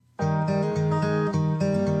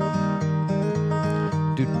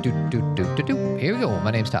Here we go.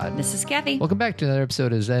 My name's Todd. This is Kathy. Welcome back to another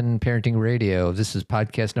episode of Zen Parenting Radio. This is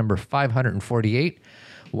podcast number 548.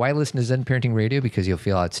 Why listen to Zen Parenting Radio? Because you'll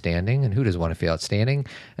feel outstanding. And who doesn't want to feel outstanding?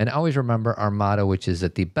 And always remember our motto, which is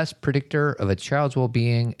that the best predictor of a child's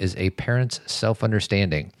well-being is a parent's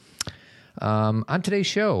self-understanding. On today's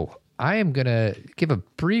show, I am going to give a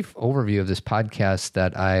brief overview of this podcast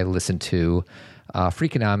that I listen to.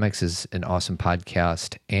 Freakonomics is an awesome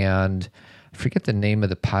podcast, and I forget the name of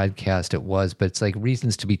the podcast it was, but it's like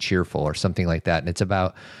Reasons to be Cheerful or something like that. And it's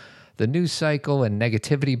about the news cycle and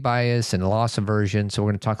negativity bias and loss aversion. So we're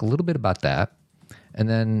going to talk a little bit about that. And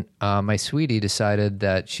then my sweetie decided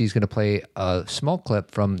that she's going to play a small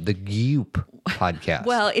clip from the Goop podcast.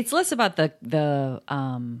 Well, it's less about the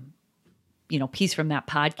piece from that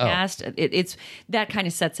podcast. Oh. It's that kind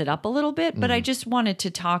of sets it up a little bit. But I just wanted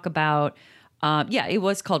to talk about. It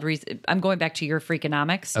was called I'm going back to your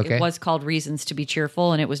Freakonomics. Okay. It was called Reasons to be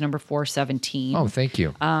Cheerful, and it was number 417. Oh, thank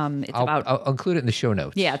you. I'll include it in the show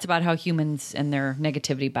notes. Yeah, it's about how humans and their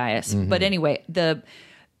negativity bias. Mm-hmm. But anyway, the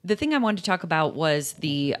thing I wanted to talk about was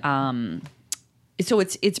the so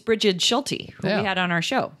it's Bridget Schulte, who we had on our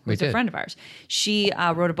show, who's a friend of ours. She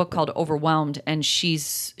wrote a book called Overwhelmed, and she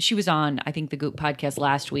was on, I think, the Goop podcast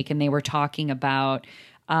last week, and they were talking about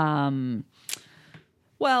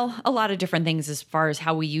a lot of different things as far as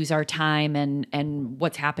how we use our time and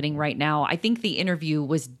what's happening right now. I think the interview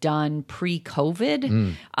was done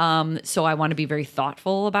pre-COVID, so I want to be very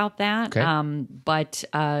thoughtful about that. Okay. But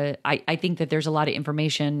I think that there's a lot of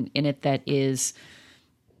information in it that is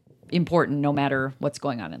important no matter what's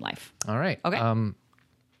going on in life. All right. Okay.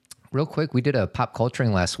 Real quick, we did a pop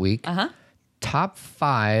culturing last week. Top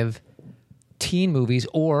 5 teen movies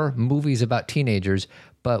or movies about teenagers,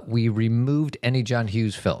 but we removed any John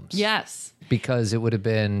Hughes films. Yes. Because it would have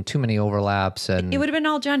been too many overlaps. And it would have been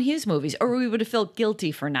all John Hughes movies, or we would have felt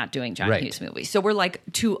guilty for not doing John Hughes movies. So we're like,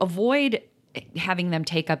 to avoid having them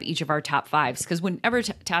take up each of our top 5s, because whenever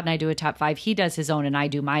Todd and I do a top 5, he does his own and I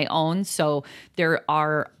do my own. So there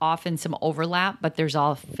are often some overlap, but there's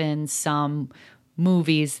often some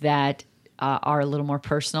movies that are a little more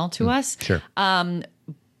personal to us. Sure.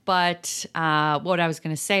 But what I was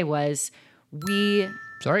going to say was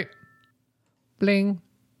Sorry. Bling.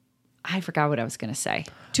 I forgot what I was going to say.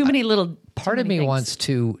 Too many little. Part of me wants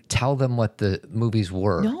to tell them what the movies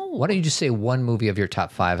were. No. Why don't you just say one movie of your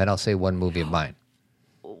top 5 and I'll say one movie of mine?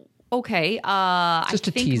 Okay. I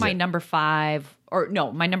think my it. number 5, or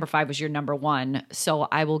no, my number 5 was your number 1. So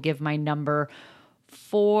I will give my number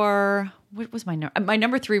 4. What was my number? My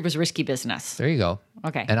number 3 was Risky Business. There you go.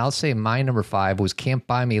 Okay. And I'll say my number 5 was Can't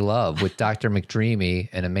Buy Me Love with Dr. McDreamy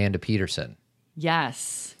and Amanda Peterson.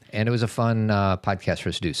 Yes. And it was a fun podcast for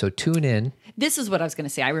us to do. So tune in. This is what I was going to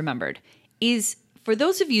say. I remembered. Is for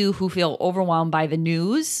those of you who feel overwhelmed by the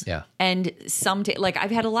news, and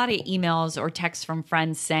I've had a lot of emails or texts from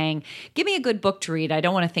friends saying, give me a good book to read. I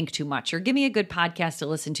don't want to think too much, or give me a good podcast to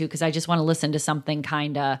listen to because I just want to listen to something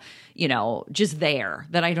kind of, just there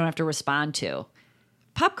that I don't have to respond to.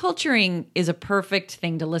 Pop culturing is a perfect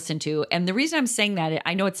thing to listen to. And the reason I'm saying that,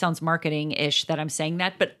 I know it sounds marketing-ish that I'm saying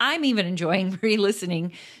that, but I'm even enjoying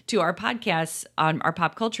re-listening to our podcasts on our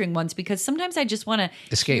pop culturing ones because sometimes I just want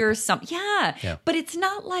to hear some. Yeah. But it's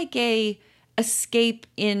not like a escape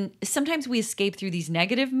sometimes we escape through these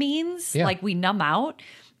negative means, like we numb out.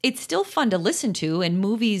 It's still fun to listen to, and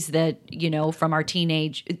movies that, from our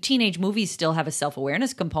teenage movies still have a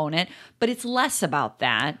self-awareness component, but it's less about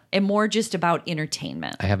that and more just about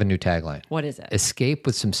entertainment. I have a new tagline. What is it? Escape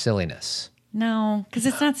with some silliness. No, because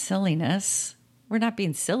it's not silliness. We're not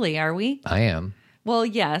being silly, are we? I am. Well,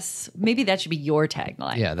 yes. Maybe that should be your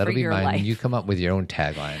tagline. Yeah, that'll be mine. Life. You come up with your own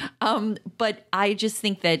tagline. But I just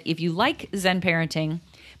think that if you like Zen parenting,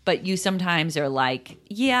 but you sometimes are like,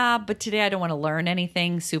 yeah, but today I don't want to learn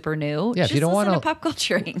anything super new. Yeah, just if you don't want to pop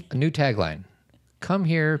culturing. A new tagline. Come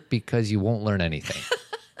here because you won't learn anything.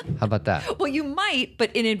 How about that? Well, you might,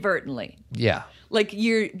 but inadvertently. Yeah. Like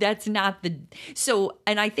that's not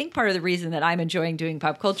and I think part of the reason that I'm enjoying doing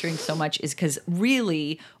pop culturing so much is because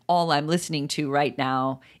really all I'm listening to right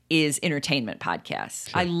now is entertainment podcasts.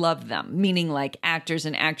 Sure. I love them, meaning like actors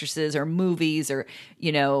and actresses or movies or,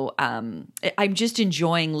 I'm just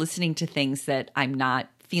enjoying listening to things that I'm not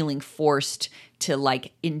feeling forced to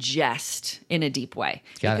like ingest in a deep way.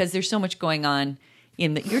 Because there's so much going on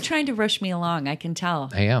you're trying to rush me along. I can tell.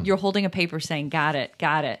 I am. You're holding a paper saying, got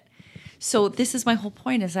it. So this is my whole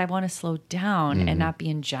point is I want to slow down and not be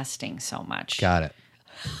ingesting so much. Got it.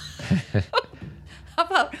 How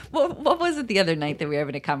about, what was it the other night that we were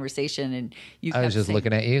having a conversation and you I was just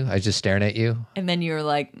looking at you. I was just staring at you. And then you were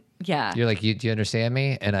like, Yeah. You're like, do you understand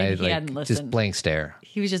me? And I like just blank stare.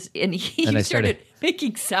 He was just, and he started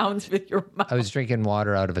making sounds with your mouth. I was drinking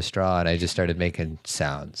water out of a straw and I just started making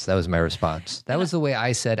sounds. That was my response. That was the way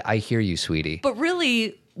I said, I hear you, sweetie. But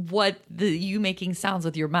really, what you making sounds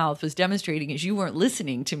with your mouth was demonstrating is you weren't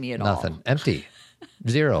listening to me at all. Nothing. Empty.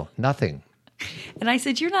 Zero. Nothing. And I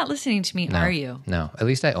said, you're not listening to me, are you? No. At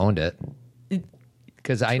least I owned it.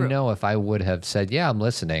 Because I know if I would have said, yeah, I'm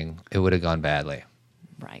listening, it would have gone badly.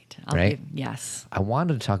 Right. Yes. I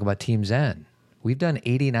wanted to talk about Team Zen. We've done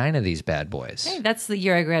 89 of these bad boys. Hey, that's the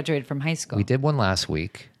year I graduated from high school. We did one last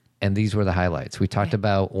week, and these were the highlights. We talked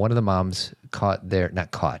about one of the moms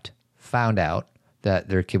found out that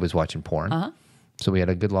their kid was watching porn. Uh-huh. So we had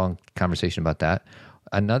a good long conversation about that.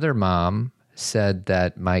 Another mom said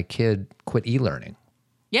that my kid quit e-learning.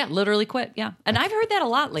 Yeah, literally quit. Yeah. And I've heard that a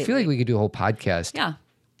lot lately. I feel like we could do a whole podcast. Yeah.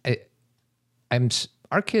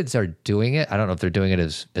 Our kids are doing it. I don't know if they're doing it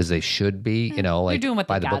as they should be, like they're doing what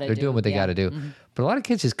by the book. They're doing what they got to do. Mm-hmm. But a lot of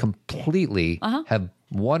kids just completely have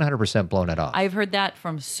 100% blown it off. I've heard that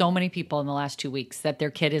from so many people in the last 2 weeks that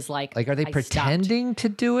their kid is like, are they pretending to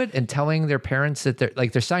do it and telling their parents that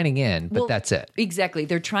they're signing in, but that's it? Exactly.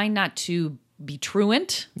 They're trying not to be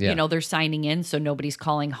truant. Yeah. They're signing in so nobody's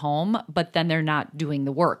calling home, but then they're not doing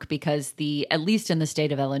the work because at least in the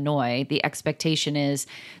state of Illinois, the expectation is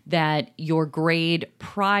that your grade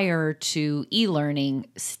prior to e-learning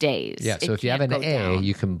stays. Yeah, so if you have an A,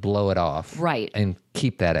 you can blow it off. Right. And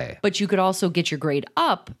keep that A. But you could also get your grade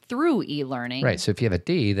up through e-learning. Right. So if you have a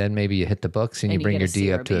D, then maybe you hit the books and you bring your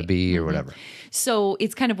D up to a B or whatever. So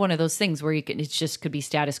it's kind of one of those things where it just could be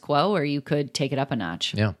status quo or you could take it up a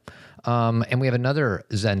notch. Yeah. And we have another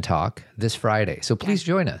Zen Talk this Friday. So please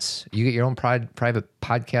join us. You get your own private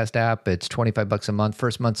podcast app. It's $25 a month.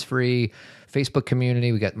 First month's free. Facebook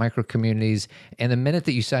community. We got micro communities. And the minute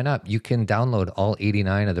that you sign up, you can download all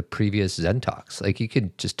 89 of the previous Zen Talks. Like you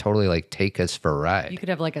could just totally take us for a ride. You could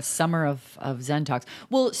have like a summer of Zen Talks.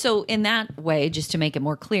 Well, so in that way, just to make it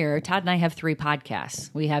more clear, Todd and I have 3 podcasts.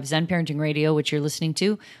 We have Zen Parenting Radio, which you're listening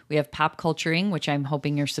to. We have Pop Culturing, which I'm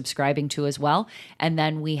hoping you're subscribing to as well. And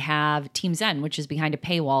then we have Team Zen, which is behind a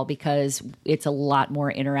paywall because it's a lot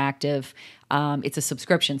more interactive. It's a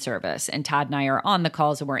subscription service, and Todd and I are on the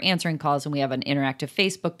calls and we're answering calls, and we have an interactive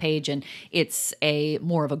Facebook page, and it's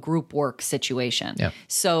more of a group work situation. Yeah.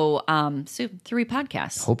 So 3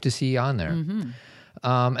 podcasts. Hope to see you on there. Mm-hmm.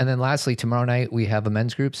 And then lastly, tomorrow night we have a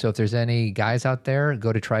men's group. So if there's any guys out there,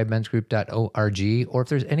 go to tribemensgroup.org. Or if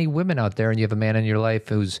there's any women out there and you have a man in your life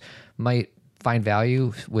who's might find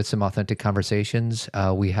value with some authentic conversations,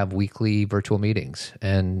 we have weekly virtual meetings,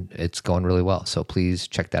 and it's going really well. So please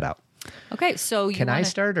check that out. Okay, so I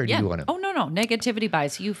start, or do you want to? Oh, no. Negativity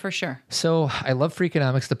bias, you for sure. So I love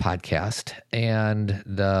Freakonomics, the podcast, and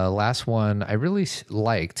the last one I really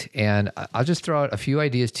liked, and I'll just throw out a few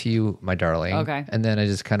ideas to you, my darling. Okay. And then I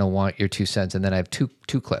just kind of want your 2 cents, and then I have two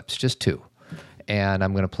clips, just 2. And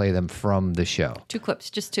I'm going to play them from the show. 2 clips,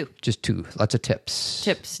 just 2. Just 2. Lots of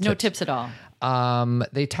tips. No tips at all.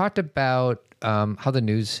 They talked about how the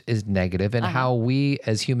news is negative and how we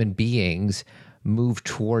as human beings move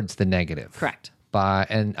towards the negative. Correct.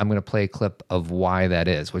 And I'm going to play a clip of why that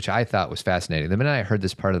is, which I thought was fascinating. The minute I heard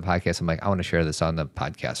this part of the podcast, I'm like, I want to share this on the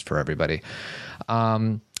podcast for everybody.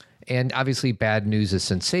 And obviously bad news is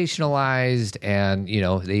sensationalized. And,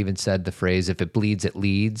 they even said the phrase, if it bleeds, it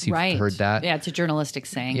leads. You've heard that? Yeah, it's a journalistic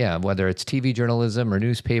saying. Yeah, whether it's TV journalism or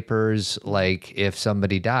newspapers, like if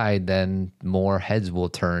somebody died, then more heads will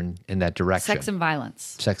turn in that direction. Sex and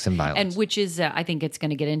violence. And which is, I think it's going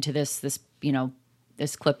to get into this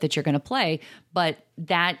clip that you're going to play, but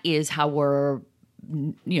that is how we're,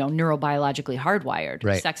 neurobiologically hardwired,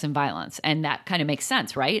 right. Sex and violence. And that kind of makes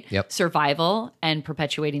sense, right? Yep. Survival and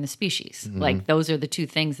perpetuating the species. Mm-hmm. Like those are the 2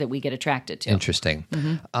 things that we get attracted to. Interesting.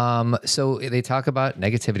 Mm-hmm. So they talk about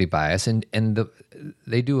negativity bias and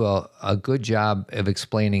they do a good job of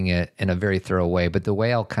explaining it in a very thorough way. But the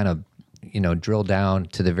way I'll kind of, drill down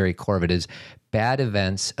to the very core of it is bad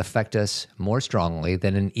events affect us more strongly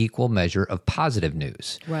than an equal measure of positive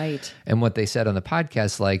news. Right. And what they said on the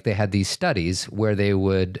podcast, they had these studies where they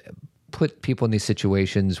would put people in these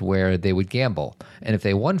situations where they would gamble. And if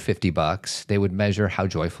they won $50, they would measure how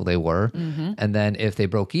joyful they were. Mm-hmm. And then if they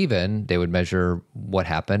broke even, they would measure what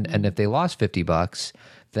happened. Mm-hmm. And if they lost $50,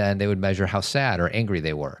 then they would measure how sad or angry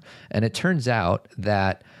they were. And it turns out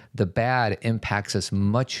that the bad impacts us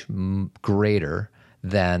much greater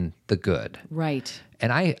than the good. Right.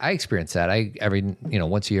 And I experience that.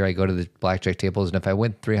 Once a year I go to the blackjack tables, and if I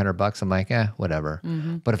win $300, I'm like, whatever.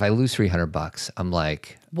 Mm-hmm. But if I lose $300, I'm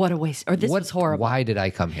like, what a waste. Or this was horrible. Why did I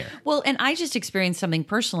come here? Well, and I just experienced something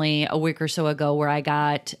personally a week or so ago where I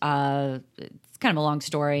got, it's kind of a long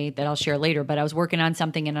story that I'll share later, but I was working on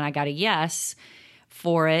something and I got a yes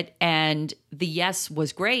for it. And the yes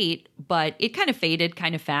was great, but it kind of faded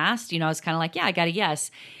kind of fast. I was kind of like, yeah, I got a yes.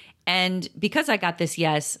 And because I got this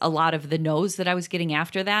yes, a lot of the no's that I was getting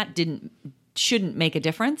after that shouldn't make a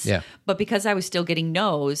difference. Yeah. But because I was still getting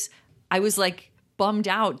no's, I was like bummed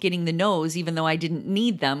out getting the no's, even though I didn't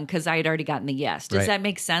need them because I had already gotten the yes. Does that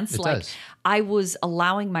make sense? It does. I was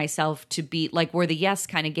allowing myself to be like where the yes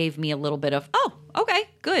kind of gave me a little bit of, oh, okay,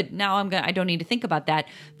 good. Now I don't need to think about that.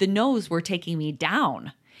 The no's were taking me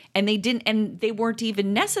down. And they weren't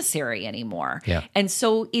even necessary anymore. Yeah. And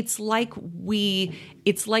so it's like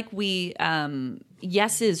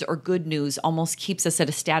yeses or good news almost keeps us at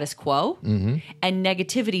a status quo, and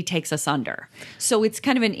negativity takes us under. So it's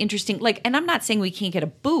kind of an interesting, and I'm not saying we can't get a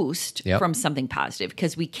boost from something positive,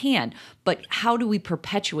 because we can, but how do we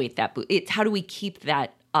perpetuate that boost? How do we keep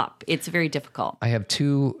that up? It's very difficult. I have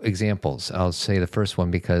two examples. I'll say the first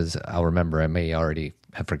one because I'll remember. I may already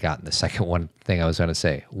have forgotten the second one thing I was going to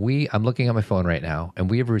say. I'm looking at my phone right now, and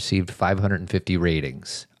we have received 550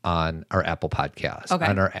 ratings on our Apple Podcast,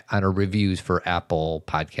 on our reviews for Apple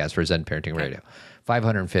Podcasts for Zen Parenting Radio.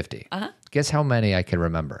 550. Guess how many I can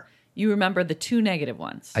remember? You remember the two negative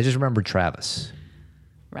ones. I just remember Travis.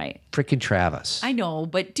 Right. Freaking Travis. I know,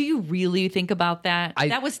 but do you really think about that?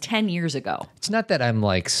 That was 10 years ago. It's not that I'm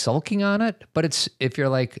like sulking on it, but it's if you're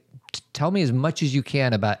like, tell me as much as you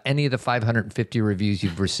can about any of the 550 reviews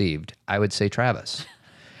you've received, I would say Travis.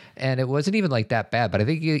 And it wasn't even like that bad, but I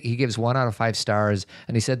think he gives 1 out of 5 stars,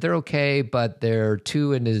 and he said they're okay, but they're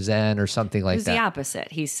too into Zen or something like that. It was the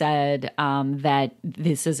opposite. He said that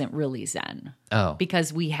this isn't really Zen. Oh.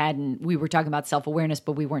 Because we were talking about self-awareness,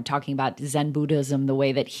 but we weren't talking about Zen Buddhism the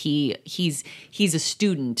way that he's a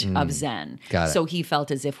student of Zen. Got it. So he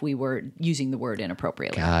felt as if we were using the word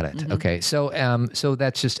inappropriately. Got it. Mm-hmm. Okay. So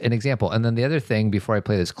that's just an example. And then the other thing before I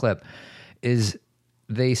play this clip is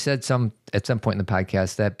they said at some point in the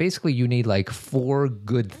podcast that basically you need like 4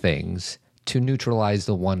 good things to neutralize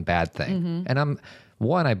the one bad thing. Mm-hmm.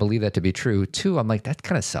 And I believe that to be true. 2, I'm like, that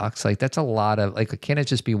kind of sucks. Like that's a lot of can it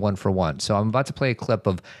just be 1 for 1? So I'm about to play a clip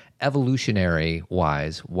of evolutionary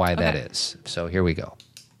wise why that is. So here we go.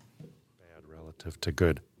 Bad relative to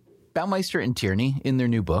good. Baumeister and Tierney, in their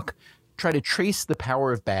new book, try to trace the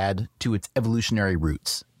power of bad to its evolutionary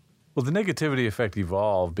roots. Well, the negativity effect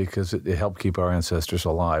evolved because it helped keep our ancestors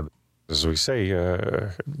alive. As we say,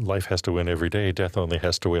 life has to win every day. Death only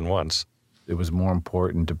has to win once. It was more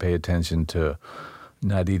important to pay attention to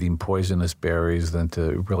not eating poisonous berries than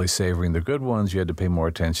to really savoring the good ones. You had to pay more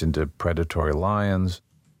attention to predatory lions.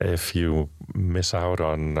 If you miss out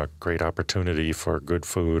on a great opportunity for good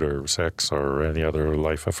food or sex or any other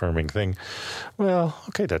life-affirming thing, well,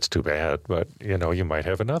 okay, that's too bad. But, you might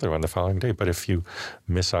have another one the following day. But if you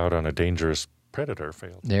miss out on a dangerous predator,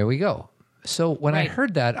 there we go. So when I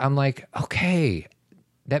heard that, I'm like, okay,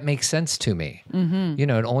 that makes sense to me. Mm-hmm.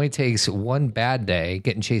 It only takes one bad day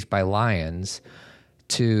getting chased by lions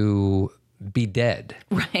to be dead.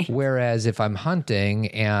 Right. Whereas if I'm hunting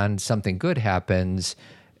and something good happens,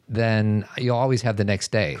 then you'll always have the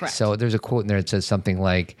next day. Correct. So there's a quote in there that says something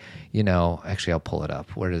like, actually I'll pull it up.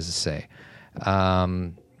 Where does it say?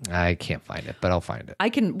 I can't find it, but I'll find it. I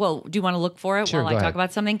can. Well, do you want to look for it Sure, while I go talk ahead.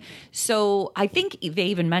 about something? So I think they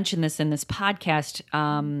even mentioned this in this podcast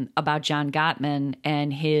about John Gottman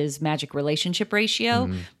and his magic relationship ratio.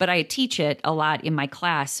 Mm-hmm. But I teach it a lot in my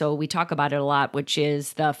class, so we talk about it a lot, which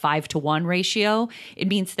is the 5-to-1 ratio. It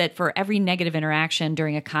means that for every negative interaction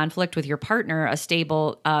during a conflict with your partner, a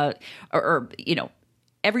stable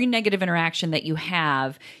every negative interaction that you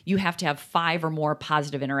have to have 5 or more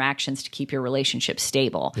positive interactions to keep your relationship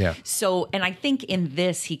stable. Yeah. So, and I think in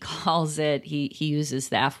this, he calls it, he uses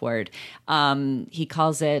the F word. He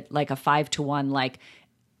calls it like a 5-to-1,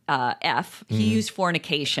 F. He used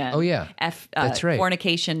fornication. Oh, yeah. F. That's right.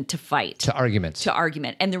 Fornication to fight. To argument.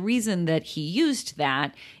 And the reason that he used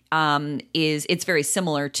that is it's very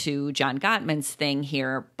similar to John Gottman's thing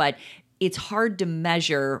here, but it's hard to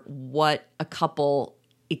measure what a couple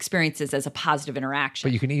experiences as a positive interaction.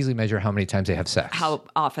 But you can easily measure how many times they have sex. How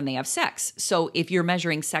often they have sex. So if you're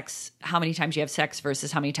measuring sex, how many times you have sex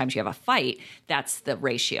versus how many times you have a fight, that's the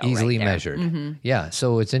ratio. Easily right there. measured. Mm-hmm. Yeah.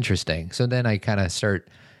 So it's interesting. So then I kind of start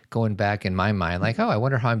going back in my mind, like, oh, I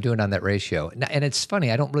wonder how I'm doing on that ratio. And it's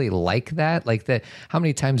funny, I don't really like that. Like how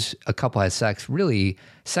many times a couple has sex, really,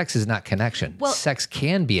 sex is not connection. Well, sex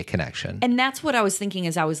can be a connection. And that's what I was thinking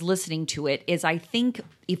as I was listening to it, is I think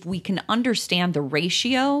if we can understand the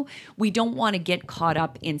ratio, we don't want to get caught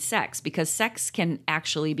up in sex, because sex can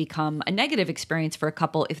actually become a negative experience for a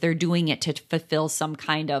couple if they're doing it to fulfill some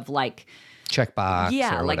kind of like checkbox.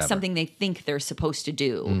 Yeah, or like whatever. something they think they're supposed to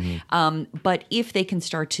do. But if they can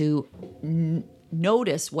start to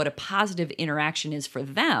notice what a positive interaction is for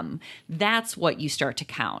them, that's what you start to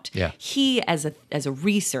count. Yeah. He, as a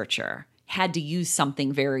researcher, had to use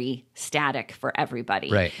something very static for everybody,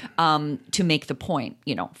 right, to make the point,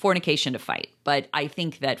 fornication to fight. But I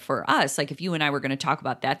think that for us, like if you and I were going to talk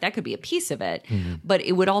about that could be a piece of it, but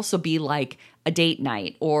it would also be like a date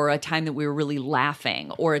night, or a time that we were really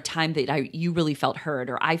laughing, or a time that you really felt heard,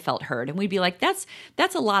 or I felt heard. And we'd be like, that's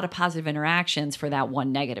a lot of positive interactions for that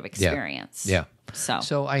one negative experience. Yeah.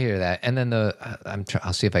 So I hear that. And then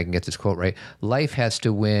I'll see if I can get this quote right. Life has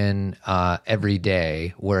to win every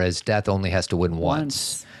day, whereas death only has to win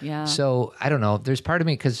once. Yeah. So I don't know. There's part of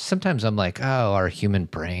me, because sometimes I'm like, oh, our human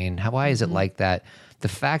brain, why is it like that? The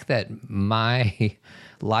fact that my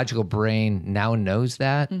logical brain now knows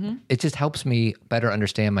that, it just helps me better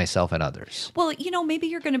understand myself and others. Well, maybe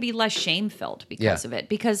you're going to be less shame-filled because of it.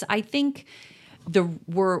 Because I think when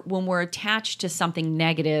we're attached to something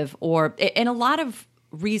negative, and a lot of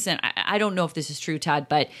reason, I don't know if this is true, Todd,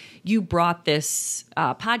 but you brought this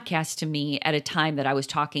podcast to me at a time that I was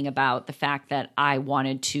talking about the fact that I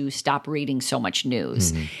wanted to stop reading so much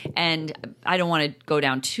news. And I don't want to go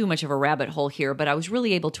down too much of a rabbit hole here, but I was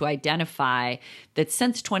really able to identify that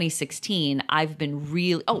since 2016, I've been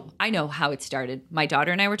I know how it started. My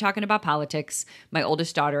daughter and I were talking about politics, my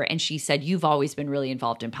oldest daughter, and she said, you've always been really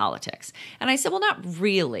involved in politics. And I said, well, not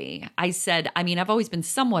really. I said, I've always been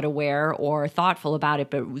somewhat aware or thoughtful about it,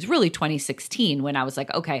 but it was really 2016 when I was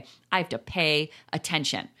like, okay, I have to pay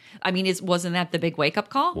attention. Wasn't that the big wake-up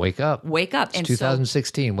call? Wake up. It's and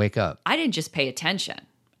 2016, wake up. I didn't just pay attention.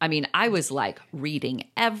 I was like reading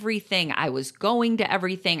everything. I was going to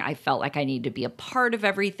everything. I felt like I needed to be a part of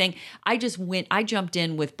everything. I jumped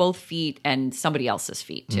in with both feet and somebody else's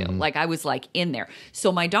feet too. Like I was like in there.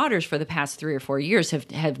 So my daughters for the past 3 or 4 years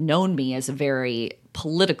have known me as a very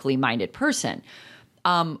politically minded person.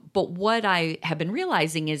 But what I have been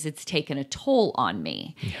realizing is it's taken a toll on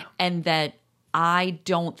me, and that I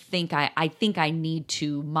don't think I think I need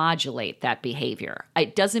to modulate that behavior.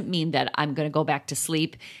 It doesn't mean that I'm going to go back to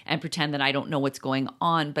sleep and pretend that I don't know what's going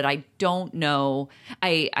on, but I don't know.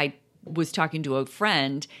 I was talking to a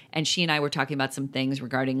friend, and she and I were talking about some things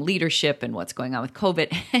regarding leadership and what's going on with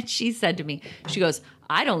COVID. And she said to me, she goes,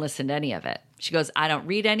 I don't listen to any of it. She goes, I don't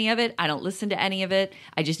read any of it. I don't listen to any of it.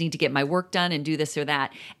 I just need to get my work done and do this or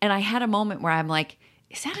that. And I had a moment where I'm like,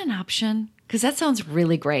 is that an option? Because that sounds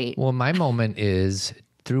really great. Well, my moment is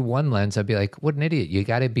through one lens, I'd be like, what an idiot. You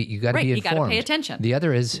got to be informed. You got to pay attention. The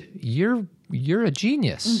other is you're a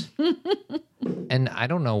genius. And I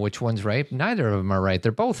don't know which one's right. Neither of them are right.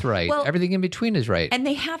 They're both right. Well, everything in between is right. And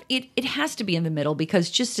it has to be in the middle,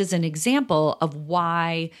 because just as an example of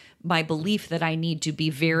why my belief that I need to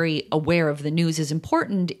be very aware of the news is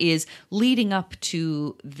important is leading up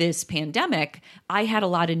to this pandemic, I had a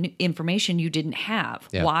lot of information you didn't have.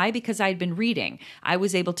 Yeah. Why? Because I'd been reading. I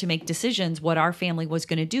was able to make decisions what our family was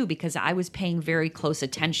going to do because I was paying very close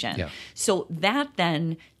attention. Yeah. So that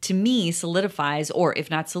then, to me, solidifies, or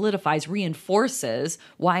if not solidifies, reinforces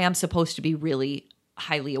why I'm supposed to be really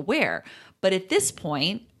highly aware. But at this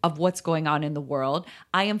point of what's going on in the world,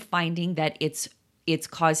 I am finding that it's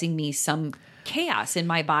causing me some chaos in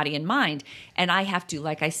my body and mind. And I have to,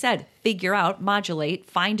 like I said, figure out, modulate,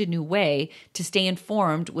 find a new way to stay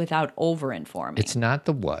informed without over-informing. It's not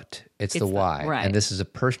the what, it's the why. Right. And this is a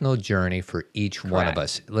personal journey for each one of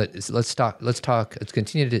us. Let's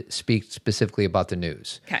continue to speak specifically about the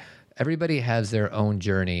news. Okay. Everybody has their own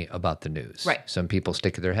journey about the news. Right. Some people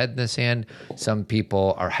stick their head in the sand. Some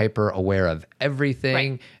people are hyper aware of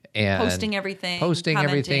everything and posting everything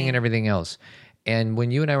and everything else. And when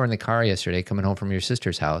you and I were in the car yesterday coming home from your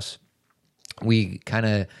sister's house, we kind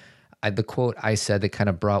of, the quote I said that kind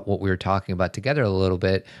of brought what we were talking about together a little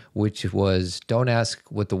bit, which was, don't ask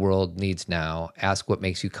what the world needs now, ask what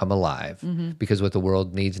makes you come alive. Mm-hmm. Because what the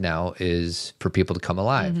world needs now is for people to come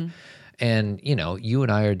alive. Mm-hmm. And, you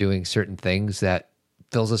and I are doing certain things that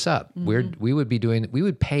fills us up. Mm-hmm. We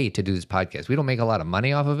would pay to do this podcast. We don't make a lot of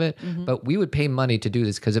money off of it, but we would pay money to do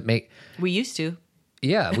this because we used to.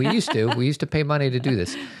 Yeah, we used to. We used to pay money to do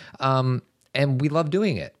this. And we love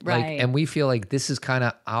doing it. Right. And we feel like this is kind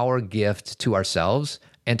of our gift to ourselves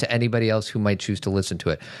and to anybody else who might choose to listen to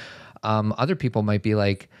it. Other people might be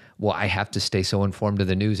like, well, I have to stay so informed of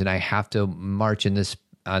the news, and I have to march in this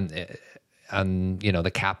on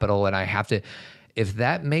the Capitol, and I have to. If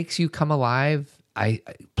that makes you come alive,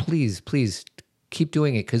 please keep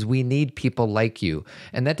doing it, because we need people like you.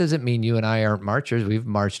 And that doesn't mean you and I aren't marchers. We've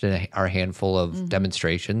marched in our handful of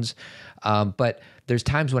demonstrations, but there's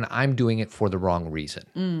times when I'm doing it for the wrong reason.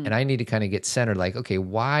 And I need to kind of get centered, like, okay,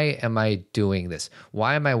 why am I doing this?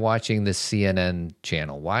 Why am I watching this CNN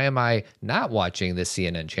channel? Why am I not watching this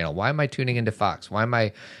CNN channel? Why am I tuning into Fox? Why am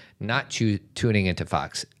I not tuning into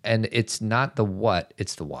Fox? And it's not the what,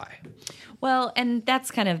 it's the why. Well, and that's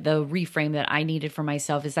kind of the reframe that I needed for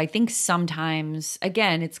myself, is I think sometimes,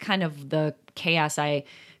 again, it's kind of the chaos I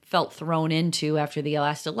felt thrown into after the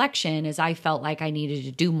last election, is I felt like I needed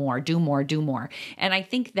to do more. And I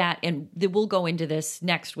think that, and we'll go into this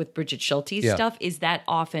next with Bridget Schulte's stuff, is that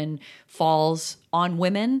often falls on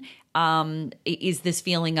women. Is this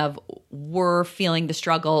feeling of we're feeling the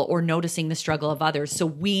struggle or noticing the struggle of others, so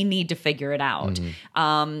we need to figure it out.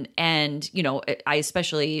 And, I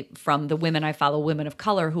especially from the women I follow, women of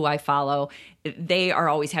color who I follow, they are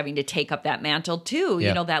always having to take up that mantle too.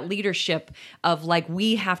 That leadership of like,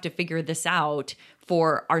 we have to figure this out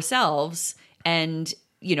for ourselves. And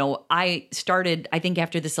I think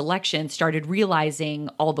after this election, started realizing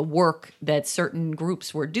all the work that certain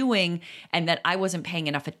groups were doing and that I wasn't paying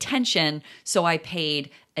enough attention. So I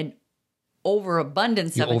paid an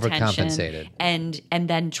overabundance of attention and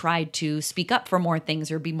then tried to speak up for more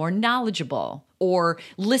things or be more knowledgeable or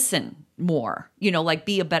listen more, like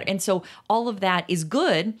be a better. And so all of that is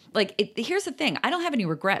good. Like, here's the thing. I don't have any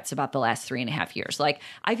regrets about the last 3.5 years. Like,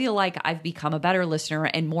 I feel like I've become a better listener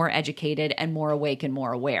and more educated and more awake and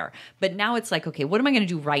more aware. But now it's like, okay, what am I going to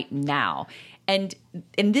do right now? And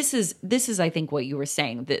this is, I think, what you were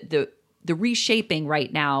saying, the reshaping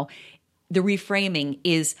right now, the reframing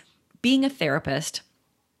is being a therapist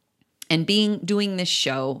and doing this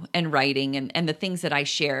show and writing and the things that I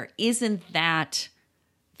share. Isn't that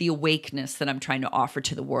the awakeness that I'm trying to offer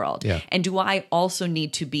to the world? Yeah. And do I also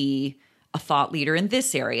need to be a thought leader in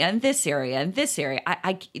this area and this area and this area?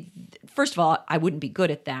 I first of all, I wouldn't be good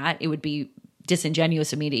at that. It would be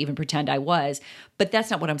disingenuous of me to even pretend I was, but that's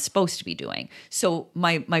not what I'm supposed to be doing. So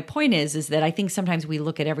my point is that I think sometimes we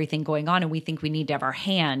look at everything going on and we think we need to have our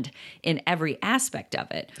hand in every aspect of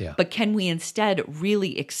it. Yeah. But can we instead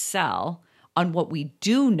really excel on what we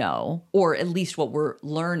do know, or at least what we're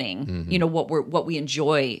learning, what we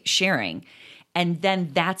enjoy sharing? And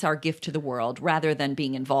then that's our gift to the world rather than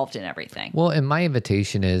being involved in everything. Well, and my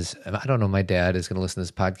invitation is, I don't know if my dad is going to listen to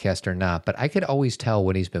this podcast or not, but I could always tell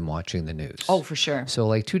when he's been watching the news. Oh, for sure. So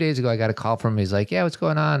like 2 days ago, I got a call from him. He's like, yeah, what's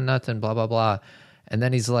going on? Nothing, blah, blah, blah. And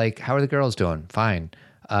then he's like, how are the girls doing? Fine.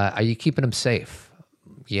 Are you keeping them safe?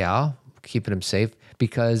 Yeah, keeping them safe.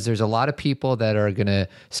 Because there's a lot of people that are going to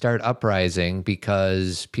start uprising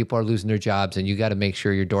because people are losing their jobs and you got to make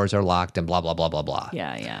sure your doors are locked and blah, blah, blah, blah, blah.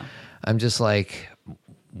 Yeah. I'm just like,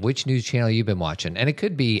 which news channel you've been watching? And it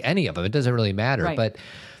could be any of them. It doesn't really matter. Right. But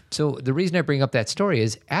so the reason I bring up that story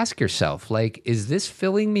is ask yourself, like, is this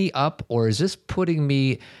filling me up or is this putting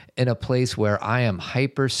me in a place where I am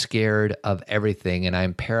hyper scared of everything and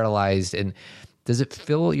I'm paralyzed? And does it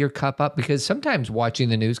fill your cup up? Because sometimes watching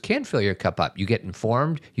the news can fill your cup up. You get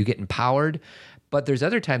informed, you get empowered. But there's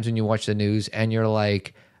other times when you watch the news and you're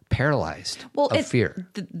like, paralyzed of fear.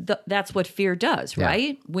 That's what fear does,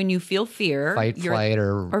 right? Yeah. When you feel fear, fight, flight,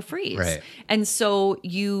 or freeze. Right. And so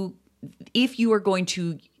if you are going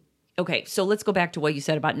to, okay, so let's go back to what you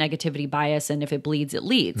said about negativity bias and if it bleeds, it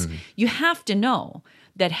leads. Mm-hmm. You have to know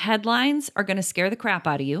that headlines are going to scare the crap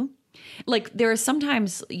out of you. Like there are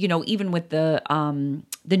sometimes, even with the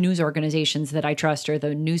news organizations that I trust or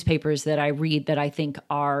the newspapers that I read that I think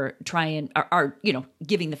are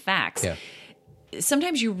giving the facts. Yeah.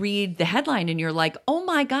 Sometimes you read the headline and you're like, oh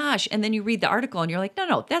my gosh. And then you read the article and you're like,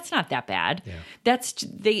 no, that's not that bad. Yeah.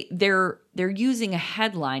 They're using a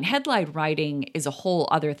headline. Headline writing is a whole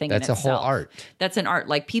other thing. That's in itself. A whole art. That's an art.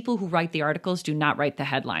 Like people who write the articles do not write the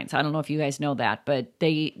headlines. I don't know if you guys know that, but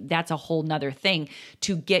that's a whole nother thing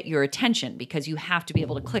to get your attention because you have to be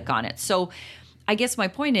able to click on it. So I guess my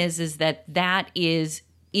point is that is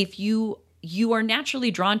if you are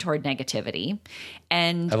naturally drawn toward negativity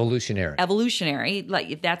and evolutionary,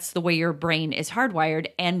 like that's the way your brain is hardwired.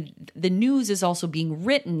 And the news is also being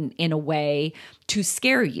written in a way to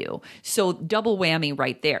scare you. So double whammy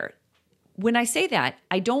right there. When I say that,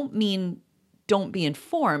 I don't mean don't be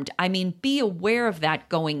informed. I mean, be aware of that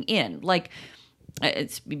going in. Like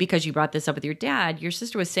it's because you brought this up with your dad. Your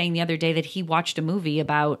sister was saying the other day that he watched a movie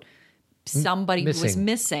about somebody who was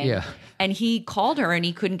missing. Yeah. And he called her and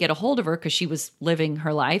he couldn't get a hold of her because she was living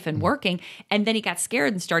her life and working. And then he got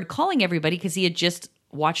scared and started calling everybody because he had just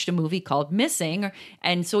watched a movie called Missing.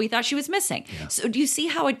 And so he thought she was missing. Yeah. So do you see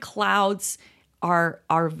how it clouds our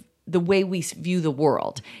the way we view the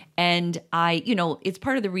world? And it's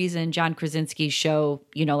part of the reason John Krasinski's show,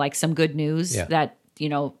 like Some Good News, that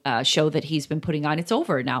show that he's been putting on. It's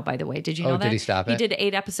over now, by the way. Did you know that? Did he stop it? He did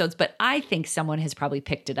 8 episodes, but I think someone has probably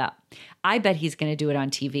picked it up. I bet he's going to do it on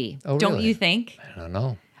TV. Oh, don't really? you think? I don't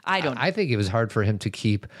know. I think it was hard for him to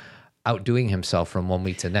keep outdoing himself from one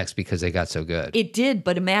week to the next because they got so good. It did,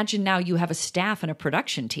 but imagine now you have a staff and a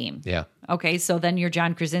production team. Yeah. Okay, so then you're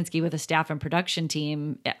John Krasinski with a staff and production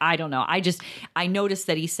team. I don't know. I noticed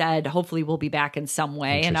that he said, hopefully we'll be back in some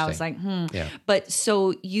way. And I was like, Yeah. But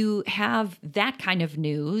so you have that kind of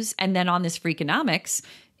news. And then on this Freakonomics,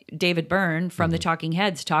 David Byrne from the Talking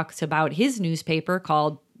Heads talks about his newspaper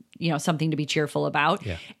called something to be cheerful about.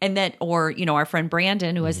 Yeah. And that, or, our friend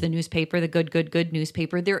Brandon, who has the newspaper, the good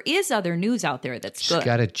newspaper. There is other news out there that's good. You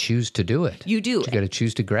got to choose to do it. You do. You got to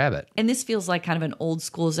choose to grab it. And this feels like kind of an old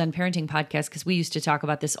school Zen parenting podcast because we used to talk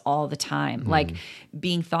about this all the time, like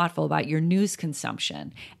being thoughtful about your news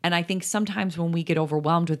consumption. And I think sometimes when we get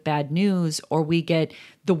overwhelmed with bad news or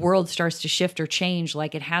the world starts to shift or change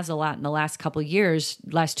like it has a lot in the last couple of years,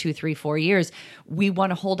 last 2, 3, 4 years, we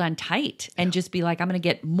want to hold on tight and just be like, I'm going to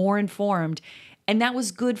get more informed. And that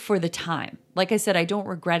was good for the time. Like I said, I don't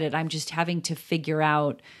regret it. I'm just having to figure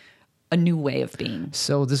out a new way of being.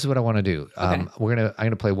 So this is what I want to do. Okay. I'm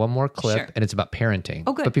gonna play one more clip, Sure. and it's about parenting.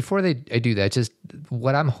 Oh, good. But before I do that, just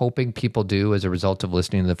what I'm hoping people do as a result of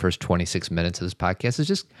listening to the first 26 minutes of this podcast is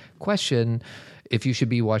just question if you should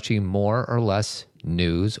be watching more or less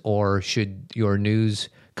news, or should your news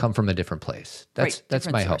come from a different place. That's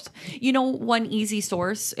my hope. One easy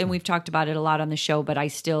source, and we've talked about it a lot on the show, but I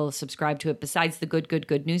still subscribe to it besides the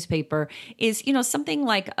good newspaper, is, something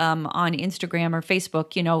like on Instagram or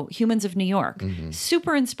Facebook, Humans of New York.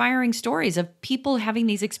 Super inspiring stories of people having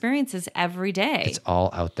these experiences every day. It's all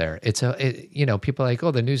out there. People are like,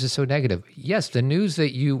 oh, the news is so negative. Yes, the news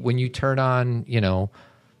that when you turn on,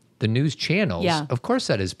 the news channels, of course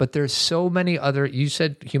that is. But there's so many other, you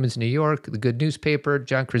said Humans New York, the Good Newspaper,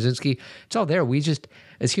 John Krasinski, it's all there. We just,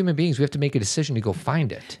 as human beings, we have to make a decision to go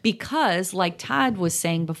find it. Because like Todd was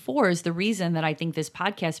saying before, is the reason that I think this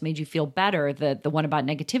podcast made you feel better, the one about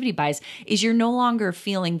negativity bias, is you're no longer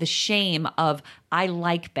feeling the shame of, I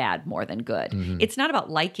like bad more than good. It's not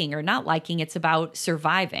about liking or not liking. It's about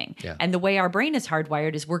surviving. Yeah. And the way our brain is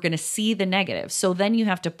hardwired is we're going to see the negative. So then you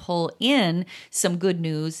have to pull in some good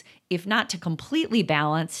news, if not to completely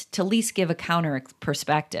balance, to at least give a counter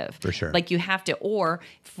perspective. For sure. Like you have to, or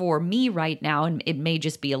for me right now, and it may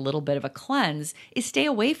just be a little bit of a cleanse, is stay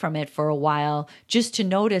away from it for a while just to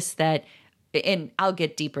notice that, and I'll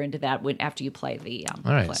get deeper into that after you play the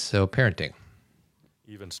all right, clip. so parenting.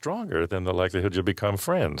 Even stronger than the likelihood you'll become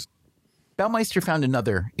friends. Baumeister found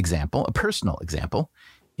another example, a personal example,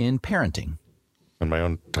 in parenting. When my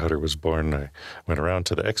own daughter was born, I went around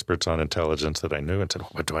to the experts on intelligence that I knew and said,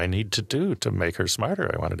 what do I need to do to make her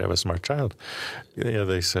smarter? I wanted to have a smart child.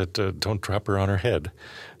 They said, don't drop her on her head,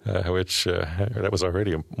 which that was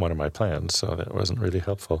already one of my plans, so that wasn't really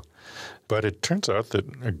helpful. But it turns out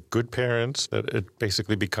that good parents, that it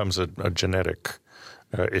basically becomes a genetic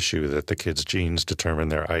issue that the kid's genes determine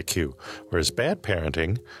their IQ, whereas bad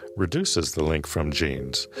parenting reduces the link from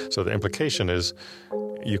genes. So the implication is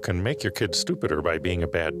you can make your kid stupider by being a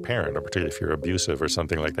bad parent, or particularly if you're abusive or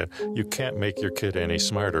something like that. You can't make your kid any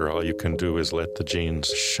smarter. All you can do is let the genes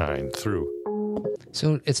shine through.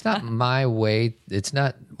 So it's not my way. It's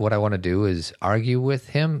not what I want to do is argue with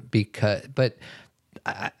him but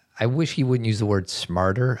I wish he wouldn't use the word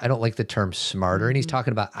smarter. I don't like the term smarter. And he's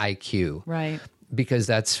talking about IQ. Right. Because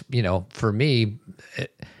that's, for me,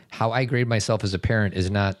 how I grade myself as a parent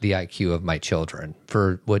is not the IQ of my children.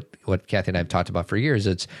 For what Kathy and I have talked about for years,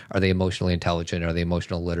 are they emotionally intelligent? Are they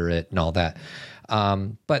emotional literate and all that?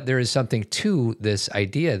 But there is something to this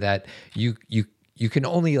idea that you can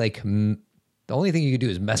only the only thing you can do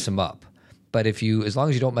is mess them up. But as long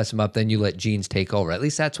as you don't mess them up, then you let genes take over. At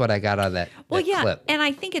least that's what I got out of that clip. And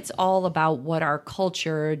I think it's all about what our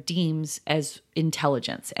culture deems as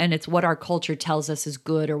intelligence, and it's what our culture tells us is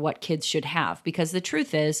good or what kids should have. Because the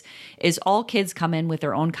truth is all kids come in with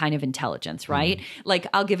their own kind of intelligence, right? Like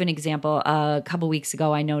I'll give an example. A couple weeks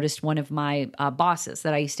ago, I noticed one of my bosses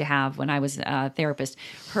that I used to have when I was a therapist.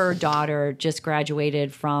 Her daughter just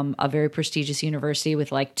graduated from a very prestigious university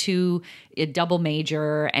with like a double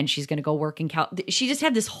major, and she's going to go work in she just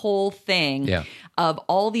had this whole thing of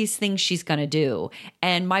all these things she's going to do.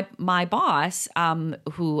 And my boss,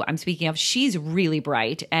 who I'm speaking of, she's really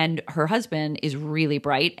bright, and her husband is really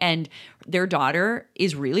bright, and their daughter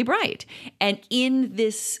is really bright, and in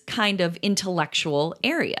this kind of intellectual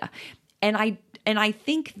area. And I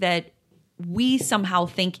think that we somehow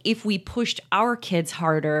think if we pushed our kids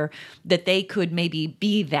harder, that they could maybe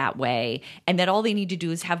be that way, and that all they need to do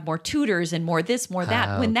is have more tutors and more this, more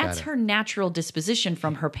that, when that's her natural disposition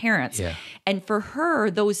from her parents. Yeah. And for her,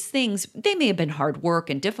 those things, they may have been hard work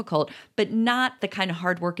and difficult, but not the kind of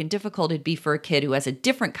hard work and difficult it'd be for a kid who has a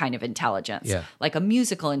different kind of intelligence, like a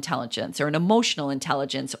musical intelligence or an emotional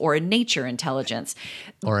intelligence or a nature intelligence.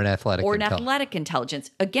 Or an athletic intelligence.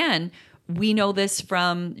 Again, we know this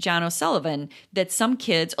from John O'Sullivan, that some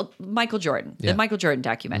kids, Michael Jordan, the Michael Jordan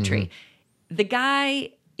documentary, the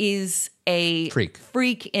guy is a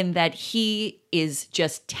freak in that he is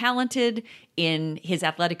just talented in his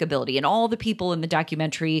athletic ability. And all the people in the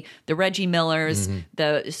documentary, the Reggie Millers,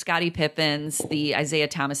 the Scottie Pippens, the Isaiah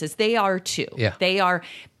Thomases, they are too. Yeah. They are.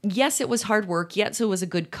 Yes, it was hard work. Yes, it was a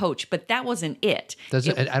good coach, but that wasn't it.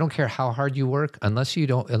 I don't care how hard you work, unless you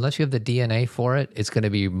have the DNA for it, it's going to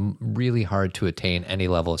be really hard to attain any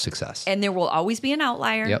level of success. And there will always be an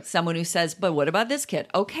outlier, someone who says, but what about this kid?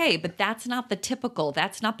 Okay, but that's not the typical,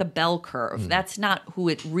 that's not the bell curve. That's not who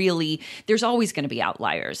it really, there's always going to be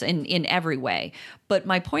outliers in every way. But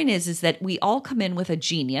my point is that we all come in with a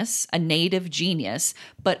genius, a native genius,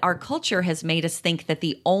 but our culture has made us think that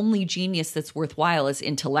the only genius that's worthwhile is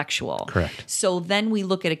intellectual. Correct. So then we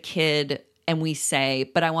look at a kid and we say,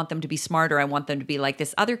 but I want them to be smarter. I want them to be like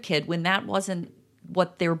this other kid, when that wasn't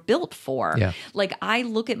what they're built for. Yeah. Like, I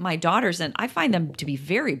look at my daughters and I find them to be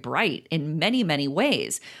very bright in many, many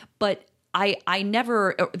ways, but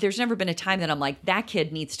there's never been a time that I'm like, that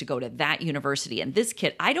kid needs to go to that university and this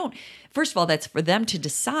kid, first of all, that's for them to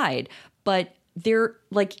decide, but they're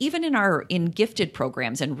like, even in gifted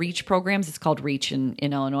programs and REACH programs, it's called REACH in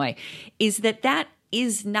Illinois, is that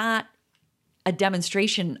is not a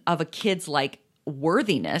demonstration of a kid's like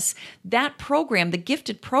worthiness. That program, the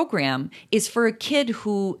gifted program, is for a kid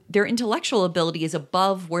who their intellectual ability is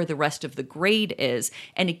above where the rest of the grade is,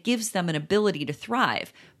 and it gives them an ability to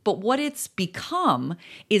thrive. But what it's become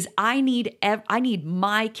is I need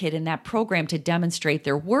my kid in that program to demonstrate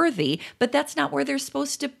they're worthy, but that's not where they're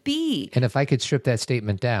supposed to be. And if I could strip that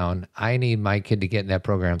statement down, I need my kid to get in that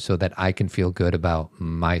program so that I can feel good about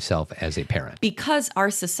myself as a parent. Because our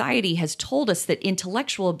society has told us that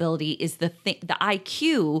intellectual ability is the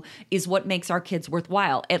IQ is what makes our kids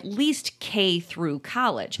worthwhile, at least K through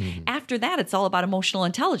college. After that, it's all about emotional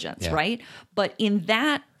intelligence, right? But in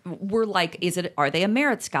that, we're like, are they a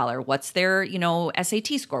merit scholar? What's their, SAT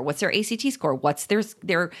score? What's their ACT score? What's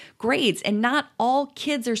their grades? And not all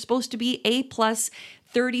kids are supposed to be A plus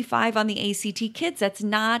 35 on the ACT kids. That's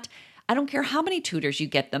not, I don't care how many tutors you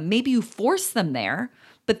get them. Maybe you force them there,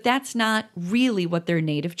 but that's not really what their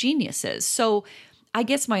native genius is. So I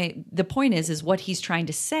guess the point is what he's trying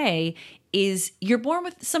to say is you're born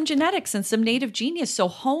with some genetics and some native genius. So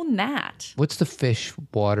hone that. What's the fish,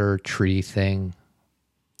 water, tree thing?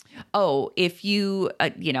 Oh, if you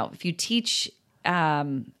teach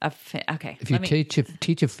If you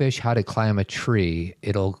teach a fish how to climb a tree,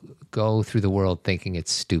 it'll go through the world thinking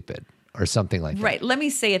it's stupid or something like that. Right. Let me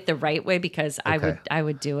say it the right way, because I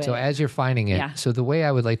would do it. So as you're finding it, so the way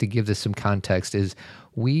I would like to give this some context is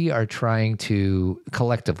we are trying to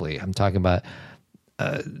collectively, I'm talking about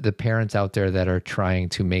the parents out there that are trying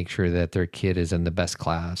to make sure that their kid is in the best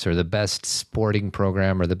class or the best sporting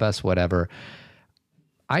program or the best whatever.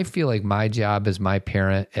 I feel like my job as a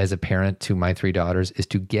parent to my 3 daughters is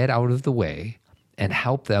to get out of the way and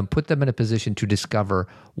help them, put them in a position to discover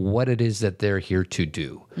what it is that they're here to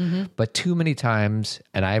do. But too many times,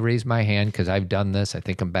 and I raise my hand because I've done this, I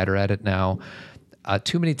think I'm better at it now.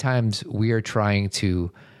 Too many times we are trying to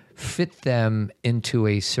fit them into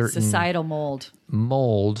a certain societal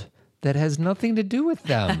mold that has nothing to do with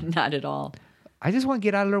them. Not at all. I just want to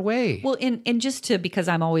get out of their way. Well, and just because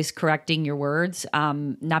I'm always correcting your words,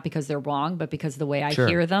 not because they're wrong, but because the way I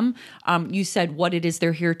hear them. You said what it is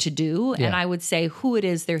they're here to do, and I would say who it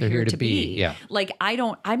is they're here to be. Yeah. Like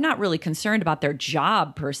I'm not really concerned about their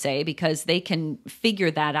job per se, because they can figure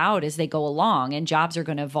that out as they go along, and jobs are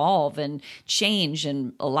going to evolve and change,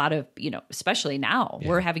 and a lot of, especially now,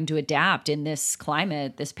 we're having to adapt in this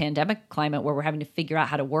climate, this pandemic climate, where we're having to figure out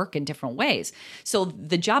how to work in different ways. So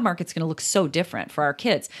the job market's going to look so different different for our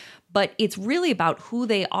kids. But it's really about who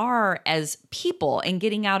they are as people and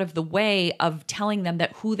getting out of the way of telling them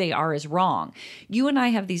that who they are is wrong. You and I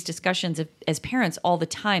have these discussions as parents all the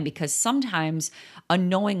time because sometimes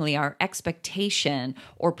unknowingly our expectation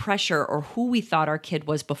or pressure or who we thought our kid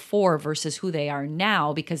was before versus who they are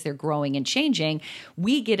now because they're growing and changing,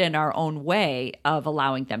 we get in our own way of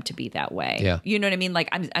allowing them to be that way. Yeah. You know what I mean? Like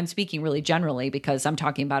I'm speaking really generally because I'm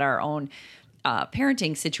talking about our own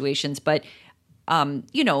parenting situations, but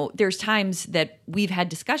there's times that we've had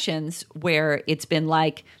discussions where it's been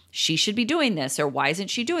like, she should be doing this, or why isn't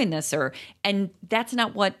she doing this? And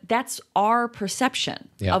that's our perception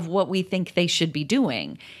of what we think they should be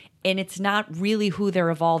doing. And it's not really who they're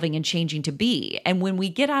evolving and changing to be. And when we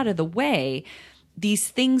get out of the way, these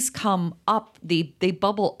things come up, they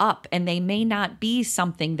bubble up, and they may not be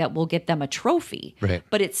something that will get them a trophy, right,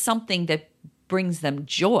 but it's something that brings them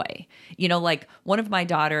joy. Like one of my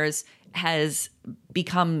daughters has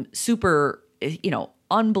become super,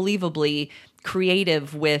 unbelievably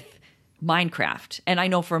creative with Minecraft. And I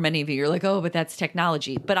know for many of you, you're like, oh, but that's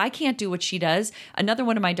technology. But I can't do what she does. Another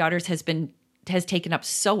one of my daughters has taken up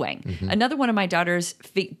sewing. Mm-hmm. Another one of my daughters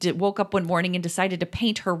woke up one morning and decided to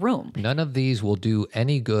paint her room. None of these will do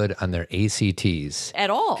any good on their ACTs at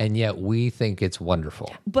all. And yet we think it's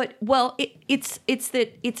wonderful. But, well, it's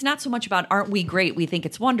that it's not so much about aren't we great, we think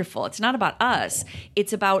it's wonderful. It's not about us.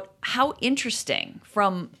 It's about how interesting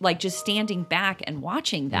from like just standing back and